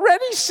are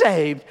already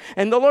saved.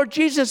 And the Lord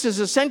Jesus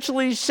is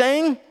essentially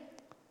saying,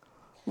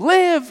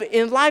 live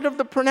in light of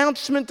the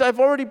pronouncement I've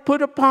already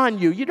put upon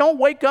you. You don't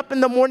wake up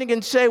in the morning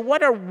and say,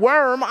 what a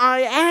worm I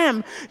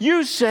am.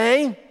 You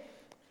say,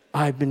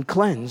 I've been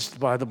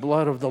cleansed by the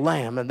blood of the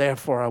Lamb, and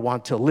therefore I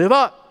want to live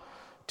up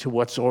to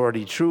what's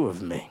already true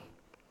of me.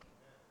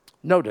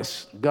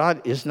 Notice,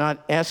 God is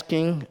not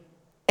asking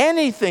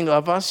anything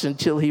of us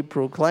until he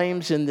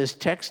proclaims in this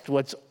text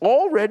what's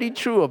already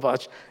true of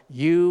us.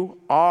 You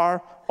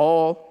are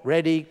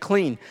already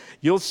clean.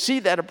 You'll see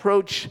that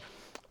approach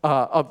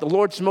of the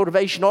Lord's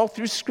motivation all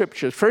through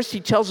Scripture. First, he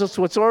tells us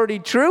what's already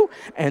true,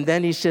 and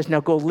then he says,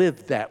 now go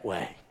live that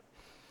way.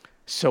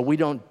 So we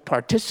don't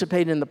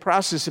participate in the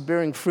process of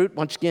bearing fruit,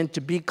 once again,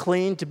 to be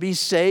clean, to be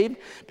saved,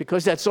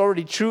 because that's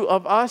already true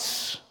of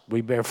us.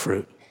 We bear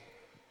fruit.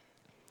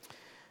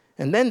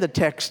 And then the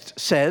text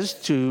says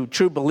to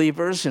true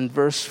believers in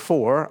verse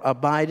 4,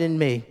 abide in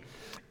me.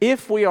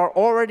 If we are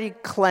already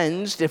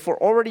cleansed, if we're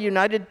already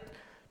united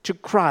to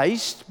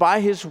Christ by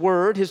his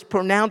word, his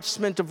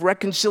pronouncement of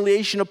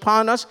reconciliation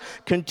upon us,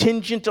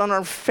 contingent on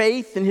our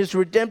faith in his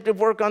redemptive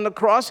work on the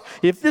cross.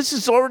 If this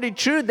is already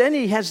true, then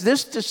he has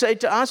this to say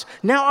to us,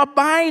 now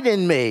abide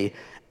in me.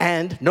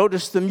 And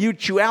notice the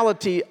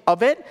mutuality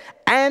of it,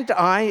 and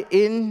I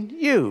in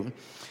you.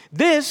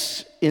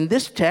 This, in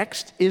this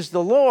text, is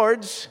the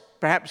Lord's,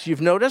 perhaps you've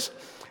noticed,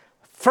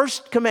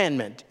 first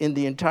commandment in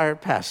the entire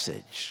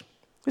passage.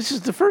 This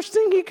is the first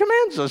thing he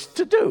commands us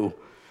to do.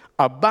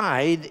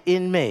 Abide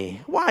in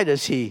me. Why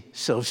does he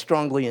so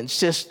strongly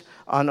insist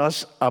on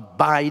us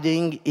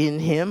abiding in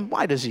him?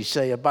 Why does he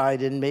say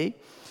abide in me?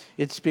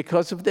 It's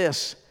because of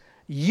this.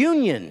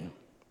 Union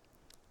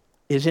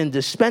is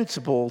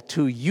indispensable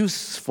to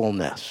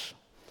usefulness.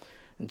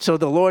 And so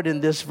the Lord in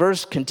this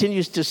verse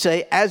continues to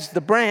say, as the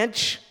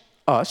branch,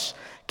 us,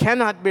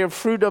 cannot bear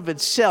fruit of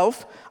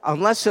itself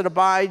unless it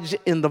abides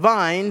in the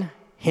vine,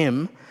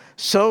 him,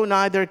 so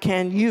neither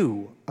can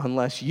you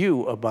unless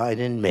you abide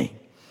in me.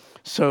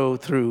 So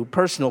through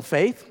personal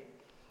faith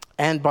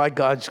and by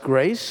God's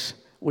grace,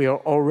 we are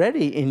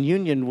already in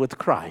union with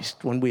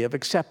Christ when we have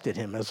accepted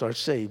him as our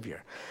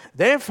Savior.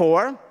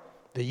 Therefore,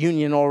 the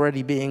union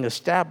already being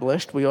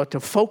established, we ought to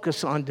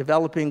focus on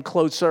developing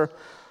closer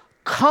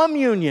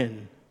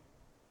communion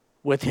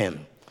with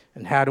him.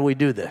 And how do we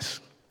do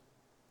this?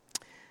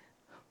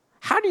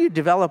 How do you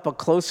develop a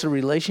closer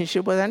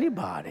relationship with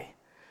anybody?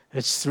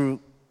 It's through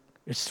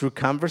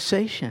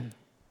conversation.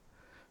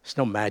 There's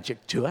no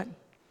magic to it.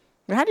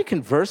 How do you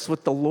converse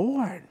with the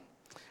Lord?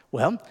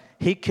 Well,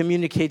 he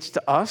communicates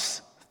to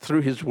us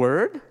through his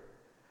word.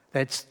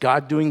 That's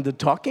God doing the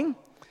talking.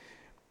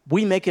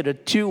 We make it a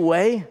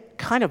two-way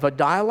kind of a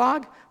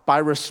dialogue by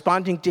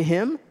responding to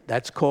him.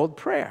 That's called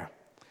prayer.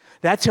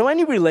 That's how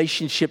any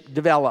relationship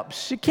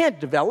develops. You can't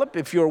develop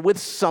if you're with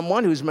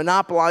someone who's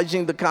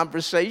monopolizing the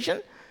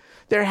conversation.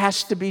 There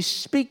has to be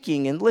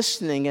speaking and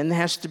listening, and there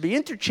has to be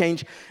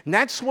interchange. And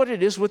that's what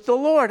it is with the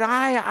Lord.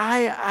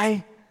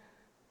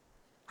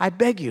 I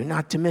beg you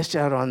not to miss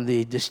out on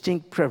the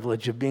distinct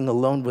privilege of being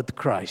alone with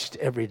Christ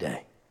every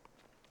day.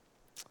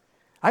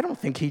 I don't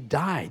think he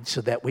died so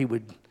that we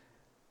would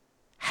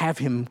have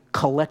him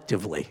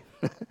collectively.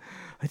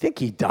 I think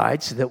he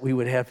died so that we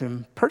would have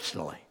him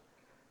personally,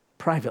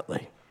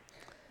 privately.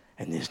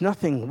 And there's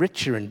nothing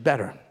richer and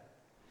better.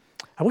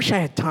 I wish I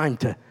had time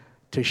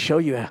to show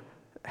you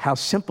how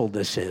simple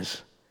this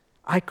is.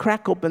 I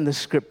crack open the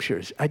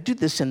scriptures. I do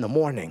this in the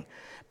morning,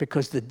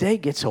 because the day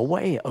gets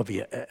away of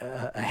you,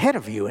 ahead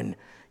of you, and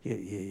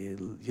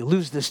you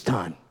lose this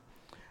time.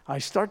 I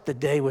start the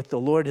day with the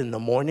Lord in the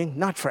morning,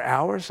 not for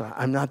hours.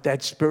 I'm not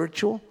that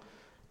spiritual,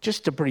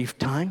 just a brief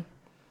time.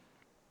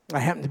 I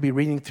happen to be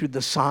reading through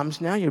the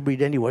Psalms now. You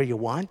read anywhere you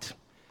want.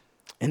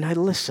 And I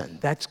listen.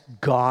 That's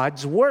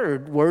God's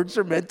word. Words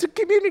are meant to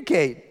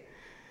communicate.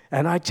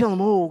 And I tell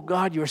him, oh,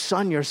 God, your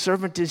son, your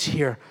servant is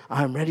here.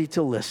 I'm ready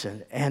to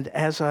listen. And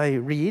as I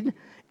read,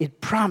 it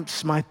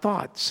prompts my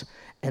thoughts.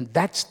 And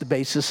that's the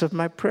basis of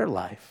my prayer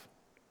life.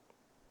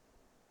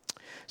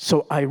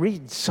 So I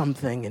read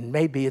something, and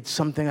maybe it's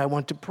something I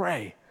want to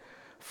pray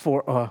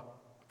for a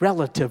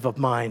relative of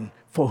mine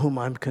for whom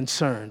I'm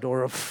concerned,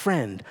 or a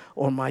friend,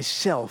 or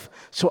myself.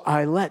 So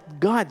I let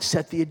God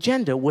set the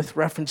agenda with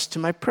reference to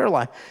my prayer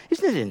life.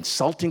 Isn't it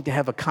insulting to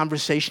have a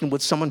conversation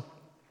with someone?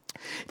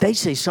 They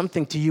say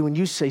something to you and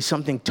you say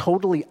something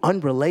totally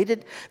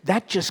unrelated.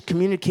 That just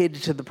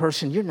communicated to the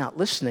person, you're not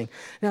listening.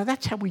 Now,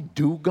 that's how we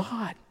do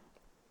God.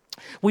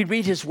 We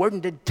read his word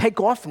and then take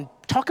off and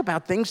talk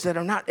about things that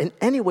are not in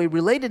any way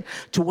related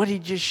to what he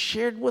just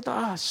shared with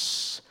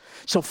us.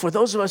 So for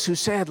those of us who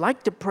say, I'd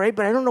like to pray,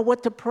 but I don't know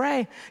what to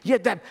pray.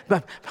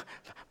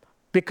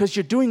 Because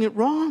you're doing it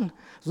wrong.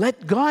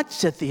 Let God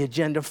set the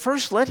agenda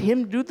first. Let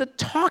him do the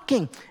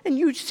talking. And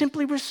you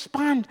simply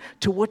respond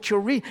to what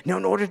you'll read. Now,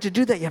 in order to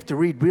do that, you have to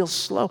read real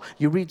slow.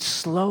 You read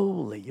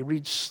slowly. You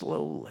read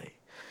slowly.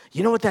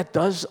 You know what that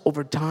does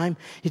over time?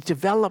 It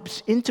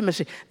develops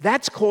intimacy.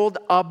 That's called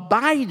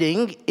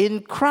abiding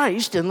in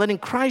Christ and letting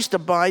Christ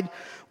abide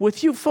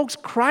with you. Folks,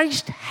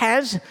 Christ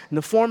has, in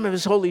the form of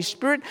his Holy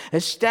Spirit,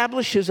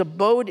 established his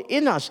abode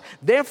in us.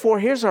 Therefore,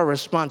 here's our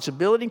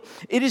responsibility.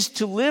 It is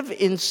to live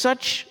in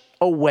such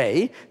a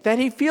way that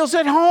he feels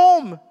at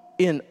home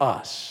in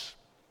us.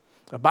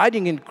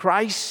 Abiding in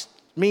Christ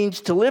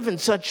means to live in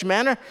such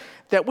manner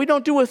that we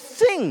don't do a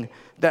thing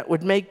that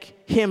would make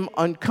him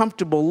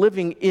uncomfortable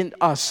living in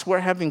us. We're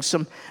having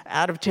some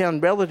out-of-town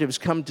relatives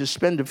come to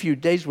spend a few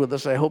days with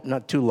us. I hope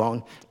not too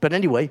long. But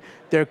anyway,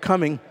 they're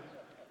coming,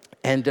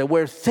 and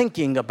we're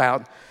thinking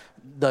about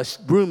the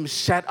room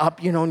set up,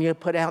 and you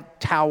put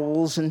out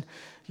towels, and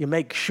you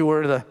make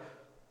sure the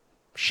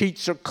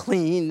sheets are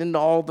clean and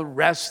all the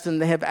rest,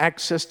 and they have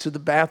access to the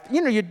bath.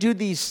 You do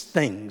these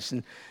things,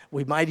 and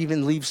we might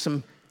even leave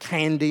some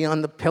candy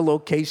on the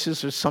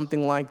pillowcases or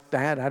something like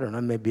that. I don't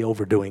know, maybe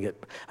overdoing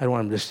it. I don't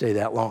want them to stay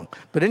that long.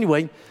 But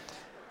anyway,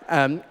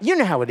 you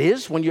know how it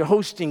is when you're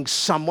hosting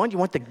someone. You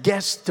want the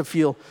guests to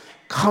feel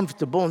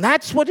comfortable, and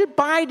that's what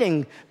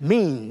abiding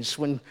means.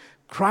 When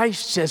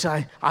Christ says,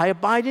 I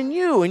abide in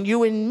you and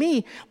you in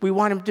me, we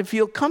want him to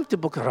feel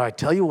comfortable. Because I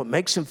tell you what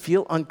makes him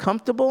feel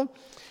uncomfortable?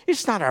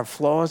 It's not our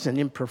flaws and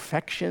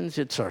imperfections,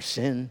 it's our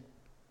sin.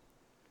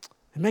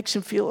 It makes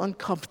him feel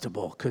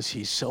uncomfortable because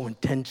he's so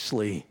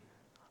intensely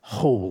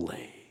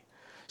holy.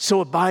 So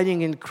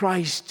abiding in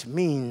Christ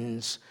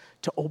means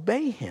to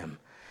obey him.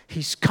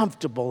 He's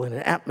comfortable in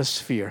an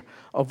atmosphere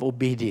of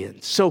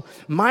obedience. So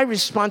my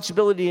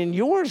responsibility and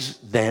yours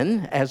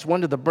then, as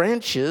one of the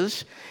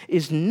branches,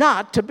 is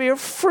not to bear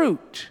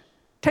fruit.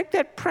 Take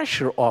that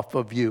pressure off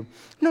of you.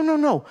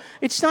 No.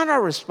 It's not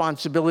our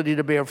responsibility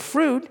to bear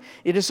fruit.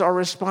 It is our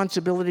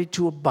responsibility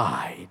to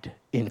abide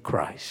in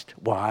Christ.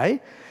 Why?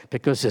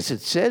 Because as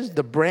it says,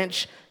 the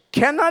branch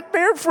cannot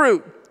bear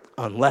fruit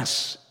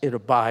unless it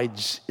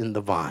abides in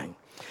the vine.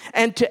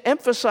 And to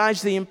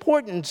emphasize the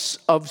importance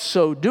of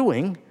so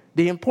doing,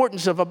 the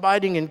importance of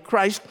abiding in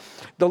Christ,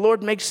 the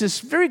Lord makes this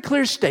very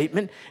clear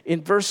statement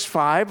in verse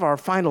 5, our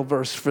final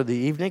verse for the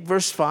evening.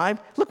 Verse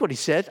 5, look what he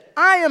said.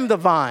 I am the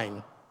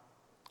vine.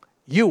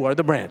 You are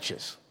the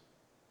branches.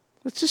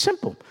 It's just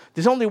simple.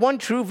 There's only one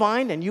true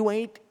vine, and you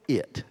ain't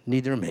it,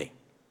 neither me.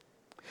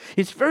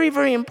 It's very,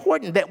 very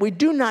important that we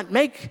do not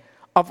make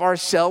of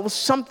ourselves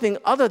something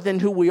other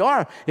than who we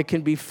are. It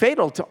can be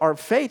fatal to our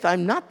faith.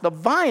 I'm not the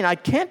vine. I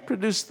can't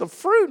produce the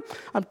fruit.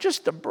 I'm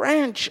just a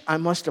branch. I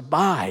must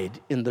abide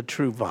in the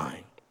true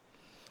vine.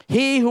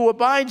 He who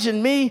abides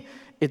in me,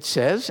 it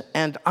says,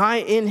 and I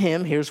in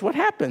him, here's what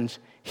happens.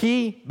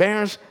 He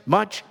bears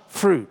much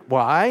fruit.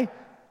 Why?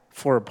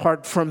 For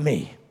apart from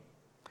me,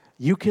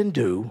 you can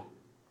do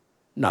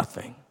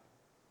nothing.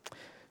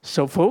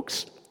 So,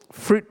 folks,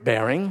 fruit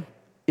bearing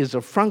is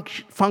a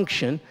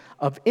function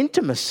of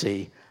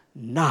intimacy,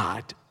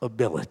 not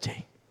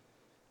ability.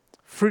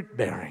 Fruit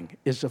bearing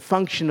is a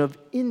function of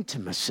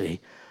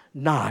intimacy,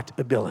 not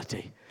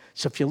ability.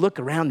 So if you look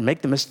around and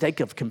make the mistake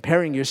of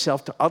comparing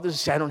yourself to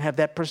others, say, I don't have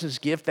that person's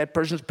gift, that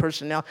person's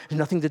personality, it has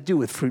nothing to do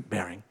with fruit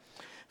bearing.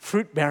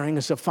 Fruit bearing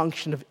is a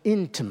function of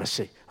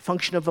intimacy, a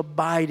function of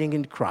abiding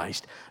in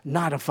Christ,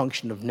 not a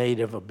function of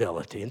native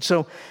ability. And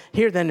so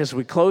here then as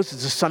we close,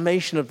 it's a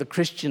summation of the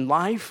Christian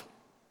life.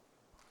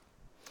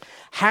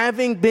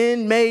 Having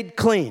been made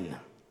clean,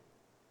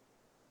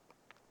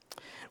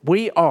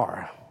 we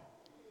are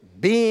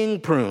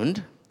being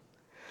pruned.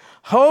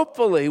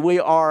 Hopefully we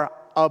are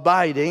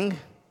abiding.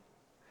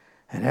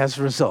 And as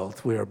a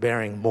result, we are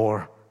bearing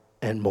more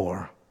and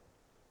more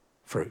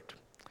fruit.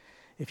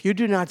 If you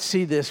do not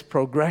see this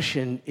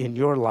progression in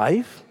your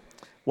life,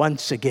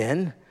 once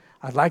again,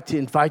 I'd like to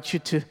invite you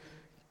to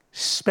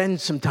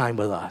spend some time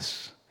with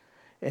us.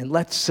 And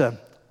let's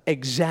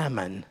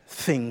examine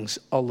things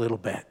a little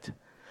bit.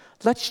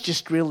 Let's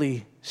just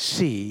really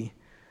see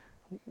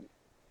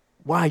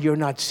why you're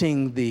not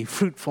seeing the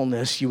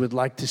fruitfulness you would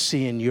like to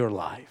see in your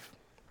life.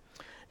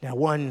 Now,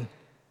 one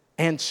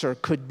answer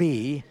could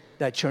be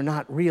that you're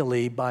not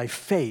really, by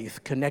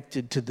faith,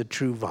 connected to the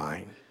true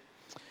vine.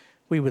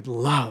 We would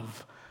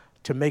love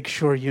to make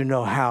sure you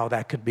know how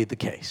that could be the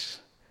case.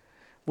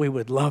 We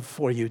would love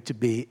for you to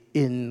be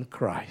in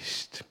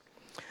Christ.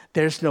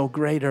 There's no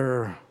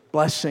greater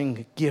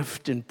blessing,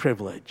 gift, and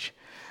privilege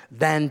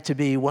than to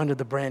be one of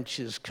the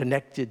branches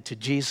connected to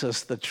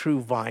Jesus, the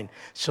true vine,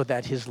 so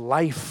that his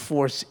life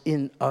force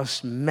in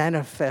us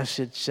manifests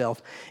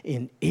itself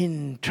in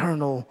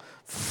internal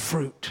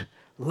fruit.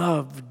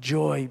 Love,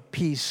 joy,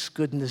 peace,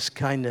 goodness,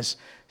 kindness,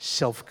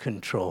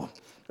 self-control.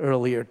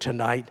 Earlier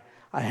tonight,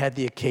 I had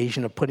the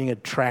occasion of putting a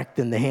tract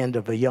in the hand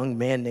of a young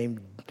man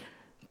named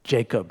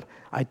Jacob.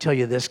 I tell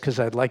you this because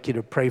I'd like you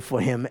to pray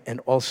for him, and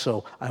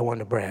also I want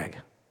to brag.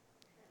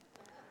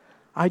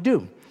 I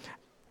do.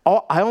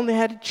 I only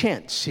had a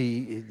chance.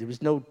 There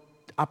was no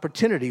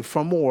opportunity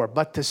for more,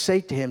 but to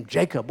say to him,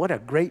 Jacob, what a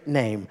great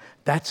name.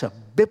 That's a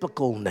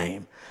biblical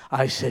name.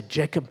 I said,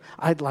 Jacob,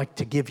 I'd like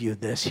to give you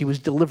this. He was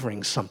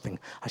delivering something.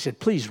 I said,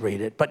 please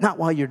read it, but not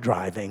while you're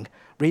driving.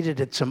 Read it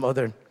at some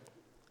other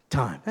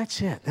time.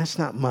 That's it. That's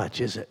not much,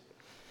 is it?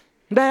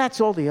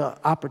 That's all the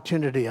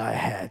opportunity I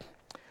had.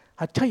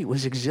 I tell you, it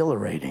was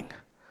exhilarating.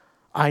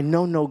 I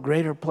know no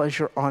greater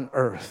pleasure on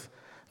earth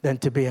than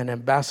to be an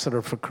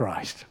ambassador for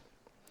Christ.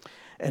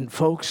 And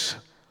folks,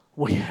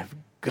 we have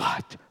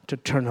got to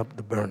turn up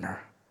the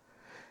burner.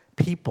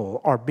 People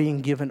are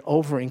being given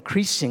over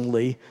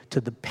increasingly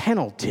to the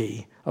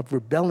penalty of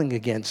rebelling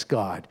against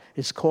God.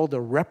 It's called a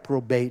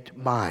reprobate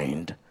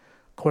mind,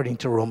 according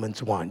to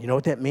Romans 1. You know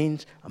what that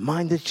means? A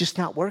mind that's just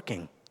not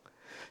working.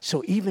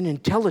 So even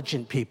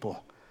intelligent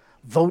people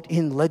vote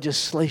in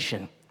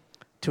legislation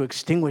to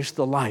extinguish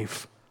the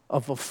life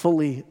of a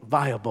fully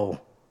viable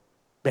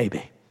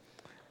baby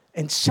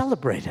and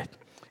celebrate it.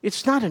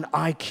 It's not an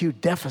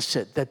IQ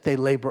deficit that they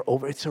labor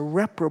over. It's a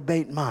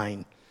reprobate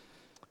mind.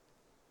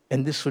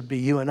 And this would be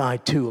you and I,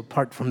 too,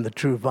 apart from the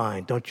true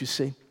vine, don't you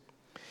see?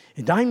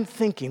 And I'm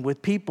thinking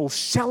with people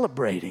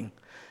celebrating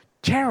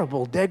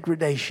terrible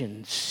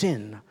degradation,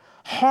 sin,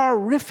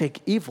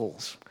 horrific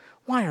evils,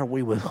 why are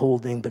we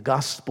withholding the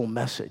gospel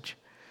message,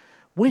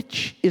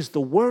 which is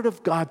the word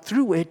of God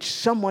through which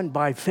someone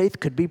by faith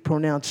could be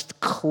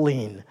pronounced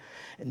clean?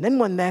 And then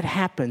when that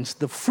happens,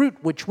 the fruit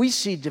which we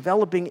see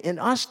developing in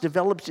us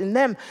develops in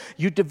them.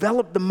 You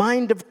develop the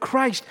mind of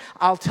Christ.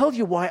 I'll tell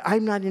you why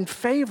I'm not in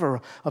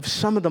favor of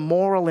some of the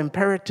moral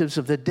imperatives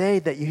of the day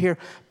that you hear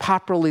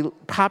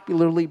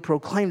popularly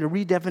proclaimed, a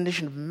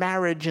redefinition of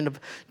marriage and of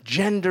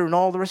gender and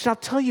all the rest. I'll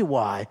tell you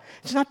why.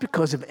 It's not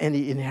because of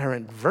any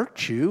inherent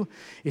virtue.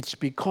 It's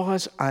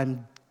because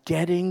I'm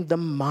getting the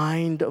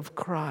mind of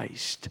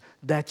Christ.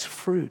 That's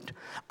fruit.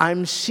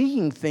 I'm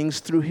seeing things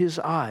through his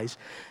eyes.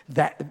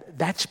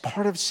 That's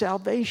part of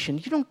salvation.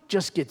 You don't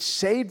just get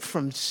saved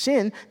from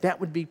sin. That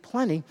would be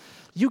plenty.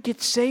 You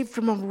get saved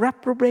from a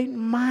reprobate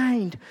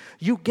mind.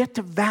 You get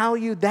to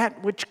value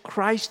that which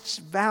Christ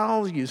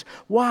values.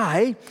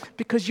 Why?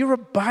 Because you're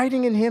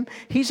abiding in him.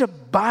 He's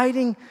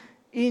abiding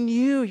in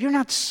you. You're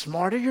not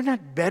smarter. You're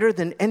not better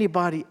than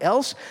anybody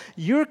else.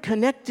 You're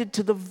connected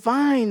to the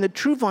vine, the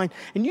true vine.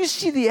 And you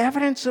see the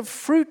evidence of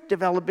fruit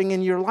developing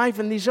in your life.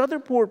 And these other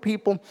poor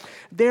people,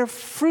 they're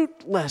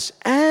fruitless.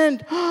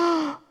 And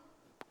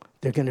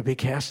they're going to be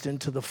cast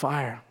into the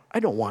fire. I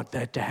don't want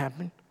that to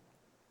happen.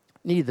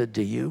 Neither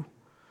do you.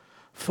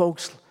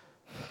 Folks,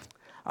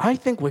 I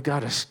think we got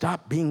to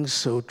stop being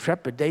so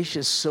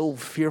trepidatious, so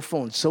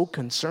fearful, and so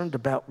concerned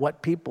about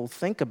what people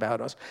think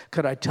about us.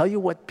 Could I tell you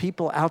what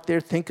people out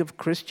there think of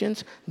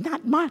Christians?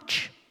 Not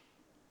much.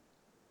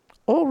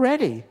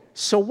 Already.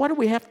 So what do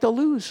we have to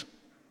lose?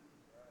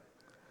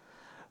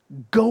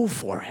 Go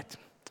for it.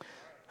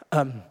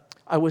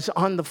 I was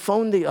on the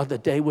phone the other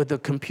day with a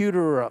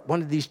computer,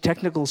 one of these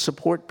technical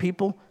support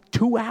people,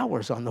 2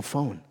 hours on the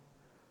phone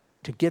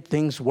to get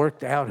things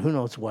worked out, who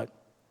knows what.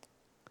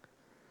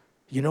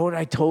 You know what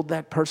I told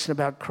that person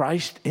about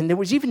Christ? And there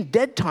was even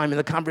dead time in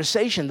the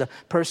conversation. The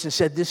person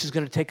said, this is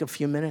going to take a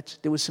few minutes.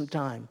 There was some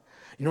time.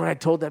 You know what I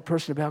told that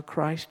person about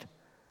Christ?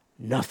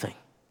 Nothing.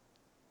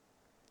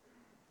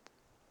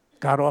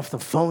 Got off the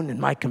phone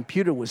and my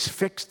computer was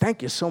fixed.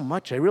 Thank you so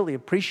much. I really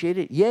appreciate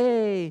it.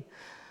 Yay.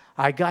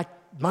 I got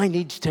my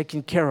needs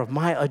taken care of.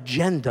 My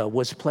agenda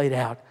was played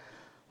out.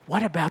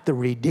 What about the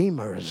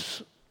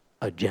Redeemer's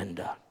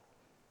agenda?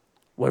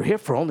 We're here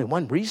for only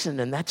one reason,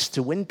 and that's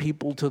to win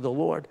people to the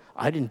Lord.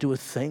 I didn't do a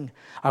thing.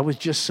 I was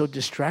just so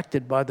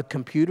distracted by the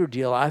computer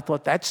deal. I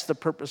thought that's the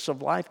purpose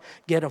of life,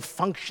 get a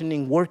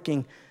functioning,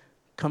 working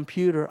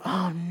computer.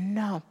 Oh,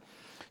 no.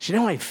 So you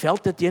know how I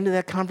felt at the end of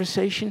that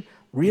conversation?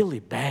 Really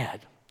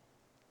bad.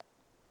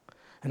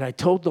 And I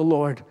told the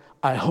Lord,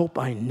 I hope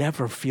I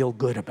never feel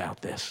good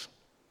about this.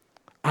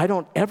 I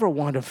don't ever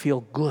want to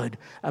feel good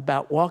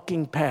about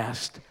walking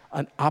past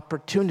an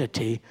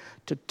opportunity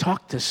to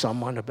talk to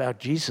someone about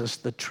Jesus,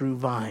 the true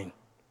vine.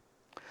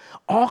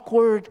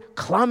 Awkward,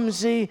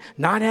 clumsy,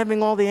 not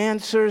having all the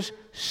answers,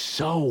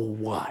 so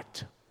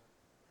what?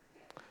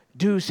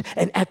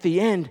 And at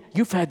the end,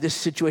 you've had this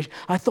situation.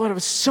 I thought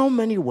of so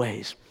many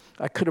ways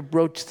I could have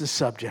broached the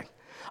subject.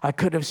 I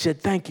could have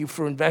said, thank you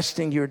for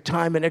investing your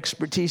time and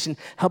expertise in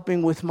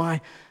helping with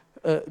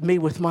me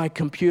with my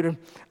computer.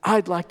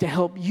 I'd like to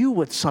help you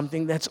with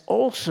something that's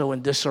also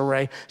in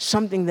disarray,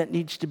 something that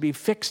needs to be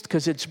fixed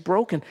because it's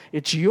broken.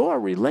 It's your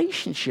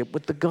relationship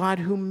with the God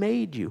who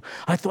made you.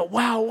 I thought,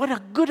 wow, what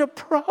a good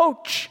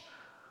approach.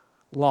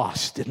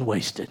 Lost and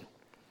wasted.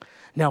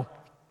 Now,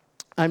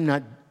 I'm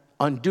not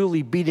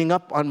unduly beating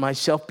up on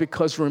myself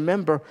because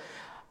remember,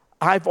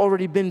 I've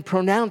already been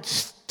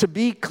pronounced to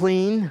be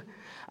clean.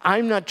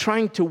 I'm not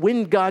trying to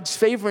win God's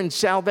favor and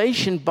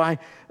salvation by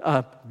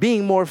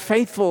being more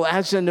faithful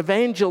as an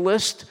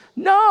evangelist.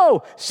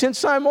 No,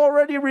 since I'm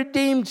already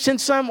redeemed,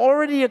 since I'm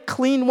already a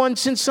clean one,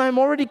 since I'm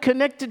already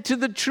connected to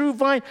the true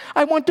vine,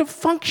 I want to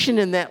function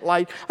in that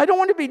light. I don't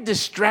want to be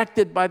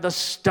distracted by the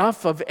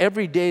stuff of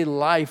everyday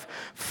life.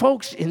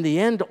 Folks, in the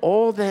end,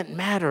 all that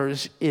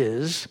matters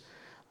is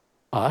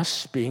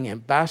us being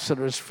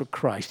ambassadors for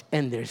Christ.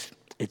 And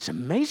it's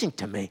amazing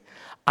to me.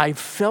 I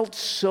felt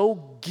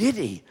so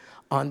giddy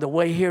on the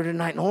way here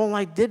tonight, and all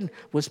I did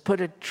was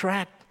put a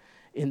track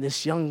in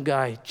this young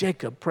guy,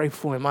 Jacob. Pray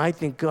for him. I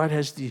think God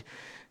has the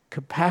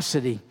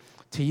capacity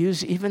to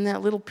use even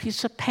that little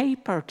piece of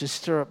paper to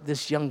stir up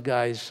this young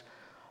guy's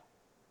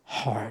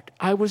heart.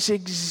 I was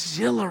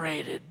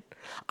exhilarated.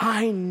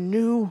 I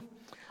knew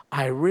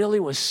I really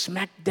was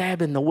smack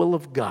dab in the will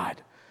of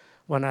God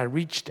when I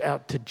reached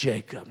out to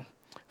Jacob.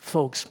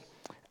 Folks,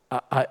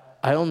 I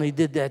only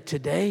did that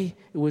today.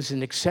 It was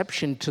an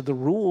exception to the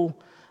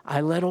rule.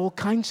 I let all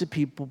kinds of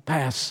people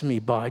pass me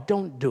by.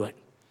 Don't do it.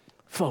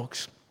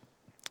 Folks,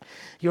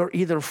 you're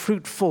either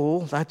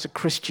fruitful, that's a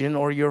Christian,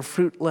 or you're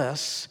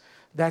fruitless.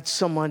 That's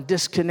someone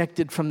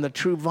disconnected from the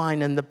true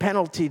vine, and the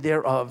penalty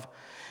thereof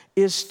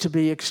is to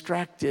be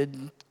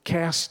extracted,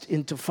 cast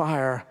into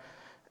fire,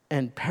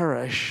 and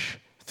perish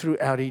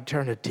throughout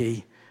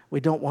eternity. We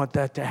don't want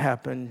that to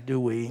happen, do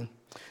we?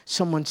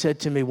 Someone said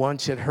to me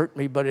once, it hurt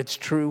me, but it's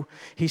true.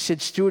 He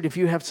said, Stuart, if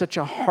you have such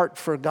a heart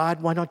for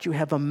God, why don't you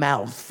have a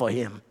mouth for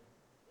him?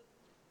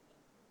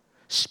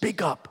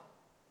 Speak up.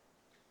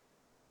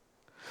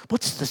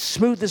 What's the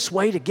smoothest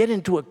way to get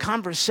into a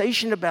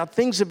conversation about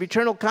things of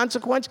eternal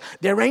consequence?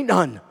 There ain't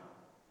none.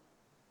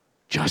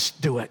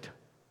 Just do it.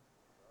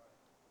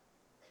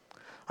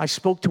 I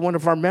spoke to one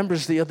of our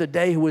members the other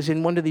day who was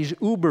in one of these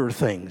Uber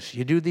things.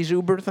 You do these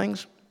Uber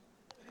things?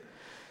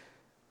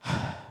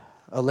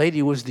 A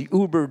lady was the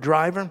Uber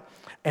driver,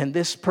 and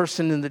this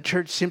person in the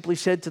church simply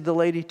said to the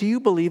lady, do you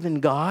believe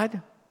in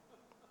God?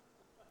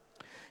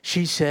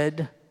 She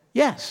said,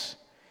 yes.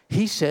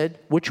 He said,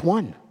 which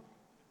one?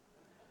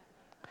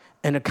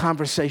 And a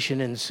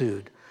conversation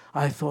ensued.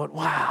 I thought,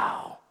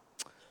 wow,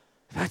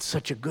 that's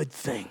such a good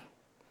thing.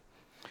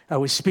 I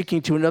was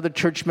speaking to another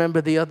church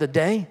member the other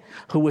day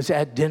who was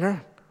at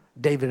dinner.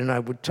 David and I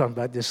were talking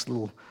about this a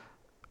little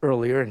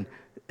earlier, and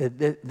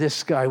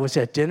this guy was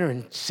at dinner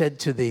and said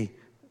to the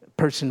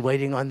person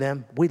waiting on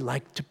them, we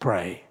like to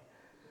pray.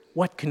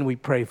 What can we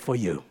pray for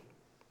you?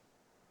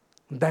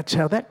 And that's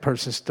how that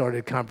person started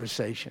a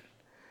conversation.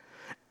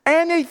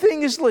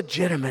 Anything is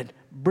legitimate.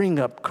 Bring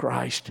up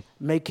Christ.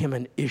 Make him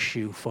an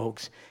issue,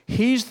 folks.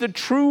 He's the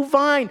true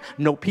vine.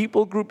 No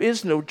people group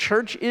is, no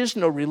church is,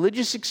 no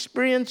religious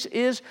experience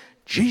is.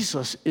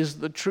 Jesus is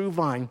the true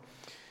vine.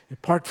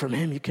 Apart from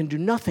him, you can do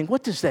nothing.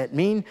 What does that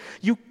mean?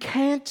 You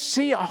can't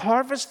see a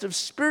harvest of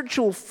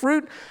spiritual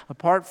fruit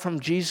apart from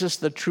Jesus,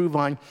 the true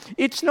vine.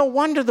 It's no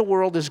wonder the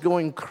world is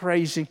going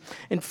crazy.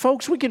 And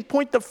folks, we can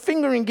point the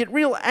finger and get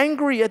real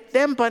angry at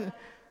them, but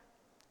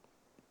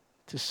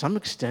to some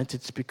extent,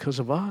 it's because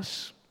of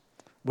us.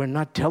 We're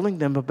not telling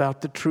them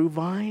about the true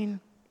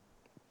vine.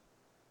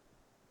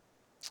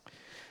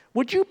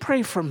 Would you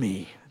pray for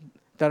me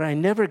that I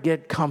never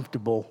get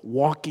comfortable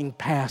walking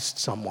past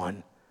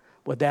someone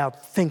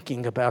without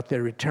thinking about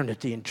their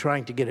eternity and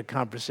trying to get a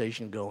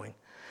conversation going?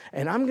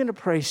 And I'm going to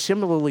pray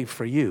similarly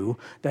for you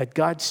that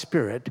God's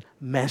Spirit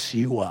mess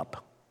you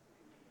up,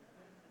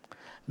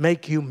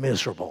 make you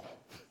miserable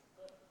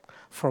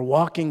for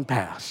walking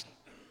past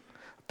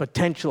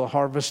potential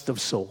harvest of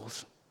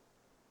souls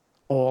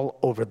all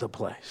over the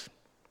place.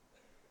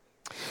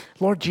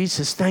 Lord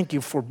Jesus, thank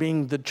you for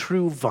being the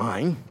true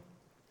vine.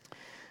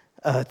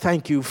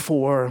 Thank you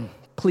for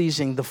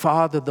pleasing the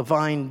Father, the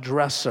vine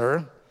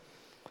dresser.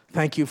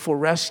 Thank you for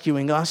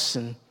rescuing us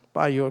and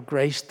by your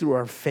grace through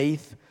our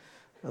faith,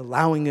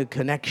 allowing a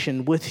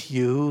connection with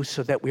you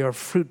so that we are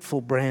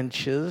fruitful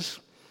branches.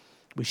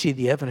 We see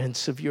the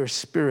evidence of your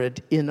Spirit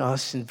in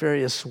us in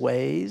various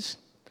ways.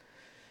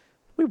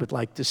 We would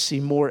like to see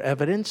more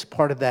evidence.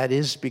 Part of that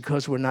is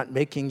because we're not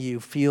making you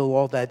feel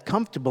all that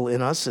comfortable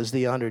in us as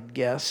the honored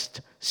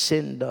guest.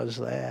 Sin does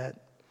that.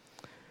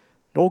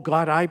 Oh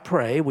God, I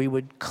pray we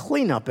would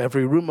clean up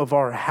every room of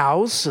our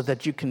house so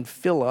that you can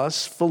fill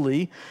us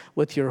fully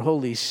with your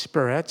Holy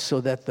Spirit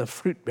so that the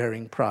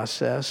fruit-bearing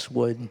process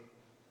would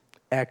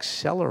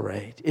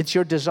accelerate. It's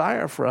your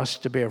desire for us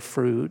to bear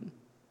fruit,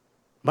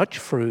 much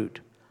fruit,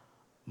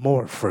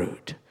 more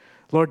fruit.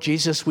 Lord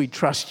Jesus, we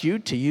trust you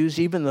to use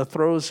even the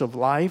throes of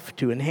life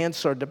to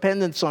enhance our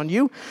dependence on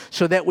you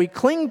so that we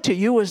cling to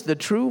you as the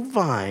true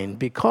vine,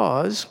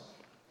 because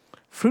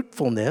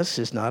fruitfulness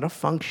is not a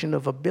function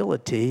of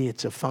ability,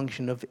 it's a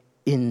function of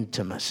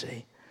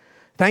intimacy.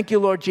 Thank you,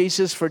 Lord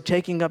Jesus, for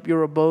taking up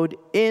your abode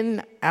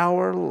in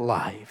our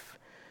life.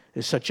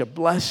 It's such a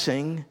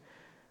blessing.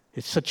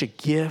 It's such a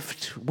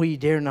gift. We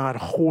dare not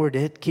hoard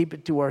it. Keep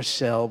it to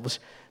ourselves.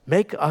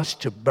 Make us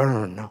to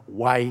burn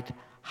white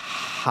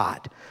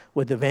hot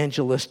with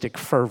evangelistic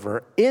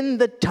fervor in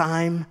the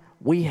time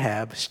we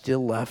have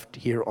still left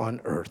here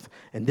on earth.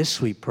 And this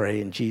we pray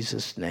in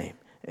Jesus' name.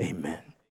 Amen.